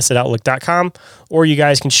inquiriesofallrealitypodcast@outlook.com, or you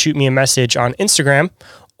guys can shoot me a message on Instagram,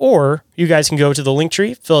 or you guys can go to the link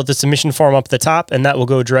tree, fill out the submission form up at the top, and that will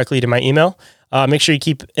go directly to my email. Make sure you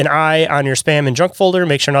keep an eye on your spam and junk folder.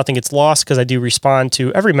 Make sure nothing gets lost, because I do respond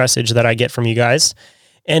to every message that I get from you guys.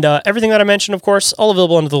 And everything that I mentioned, of course, all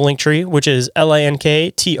available under the link tree, which is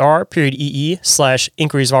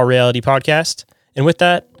linktr.ee/Inquiries of All Reality Podcast. And with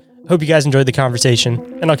that, hope you guys enjoyed the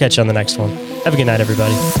conversation, and I'll catch you on the next one. Have a good night,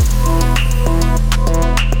 everybody.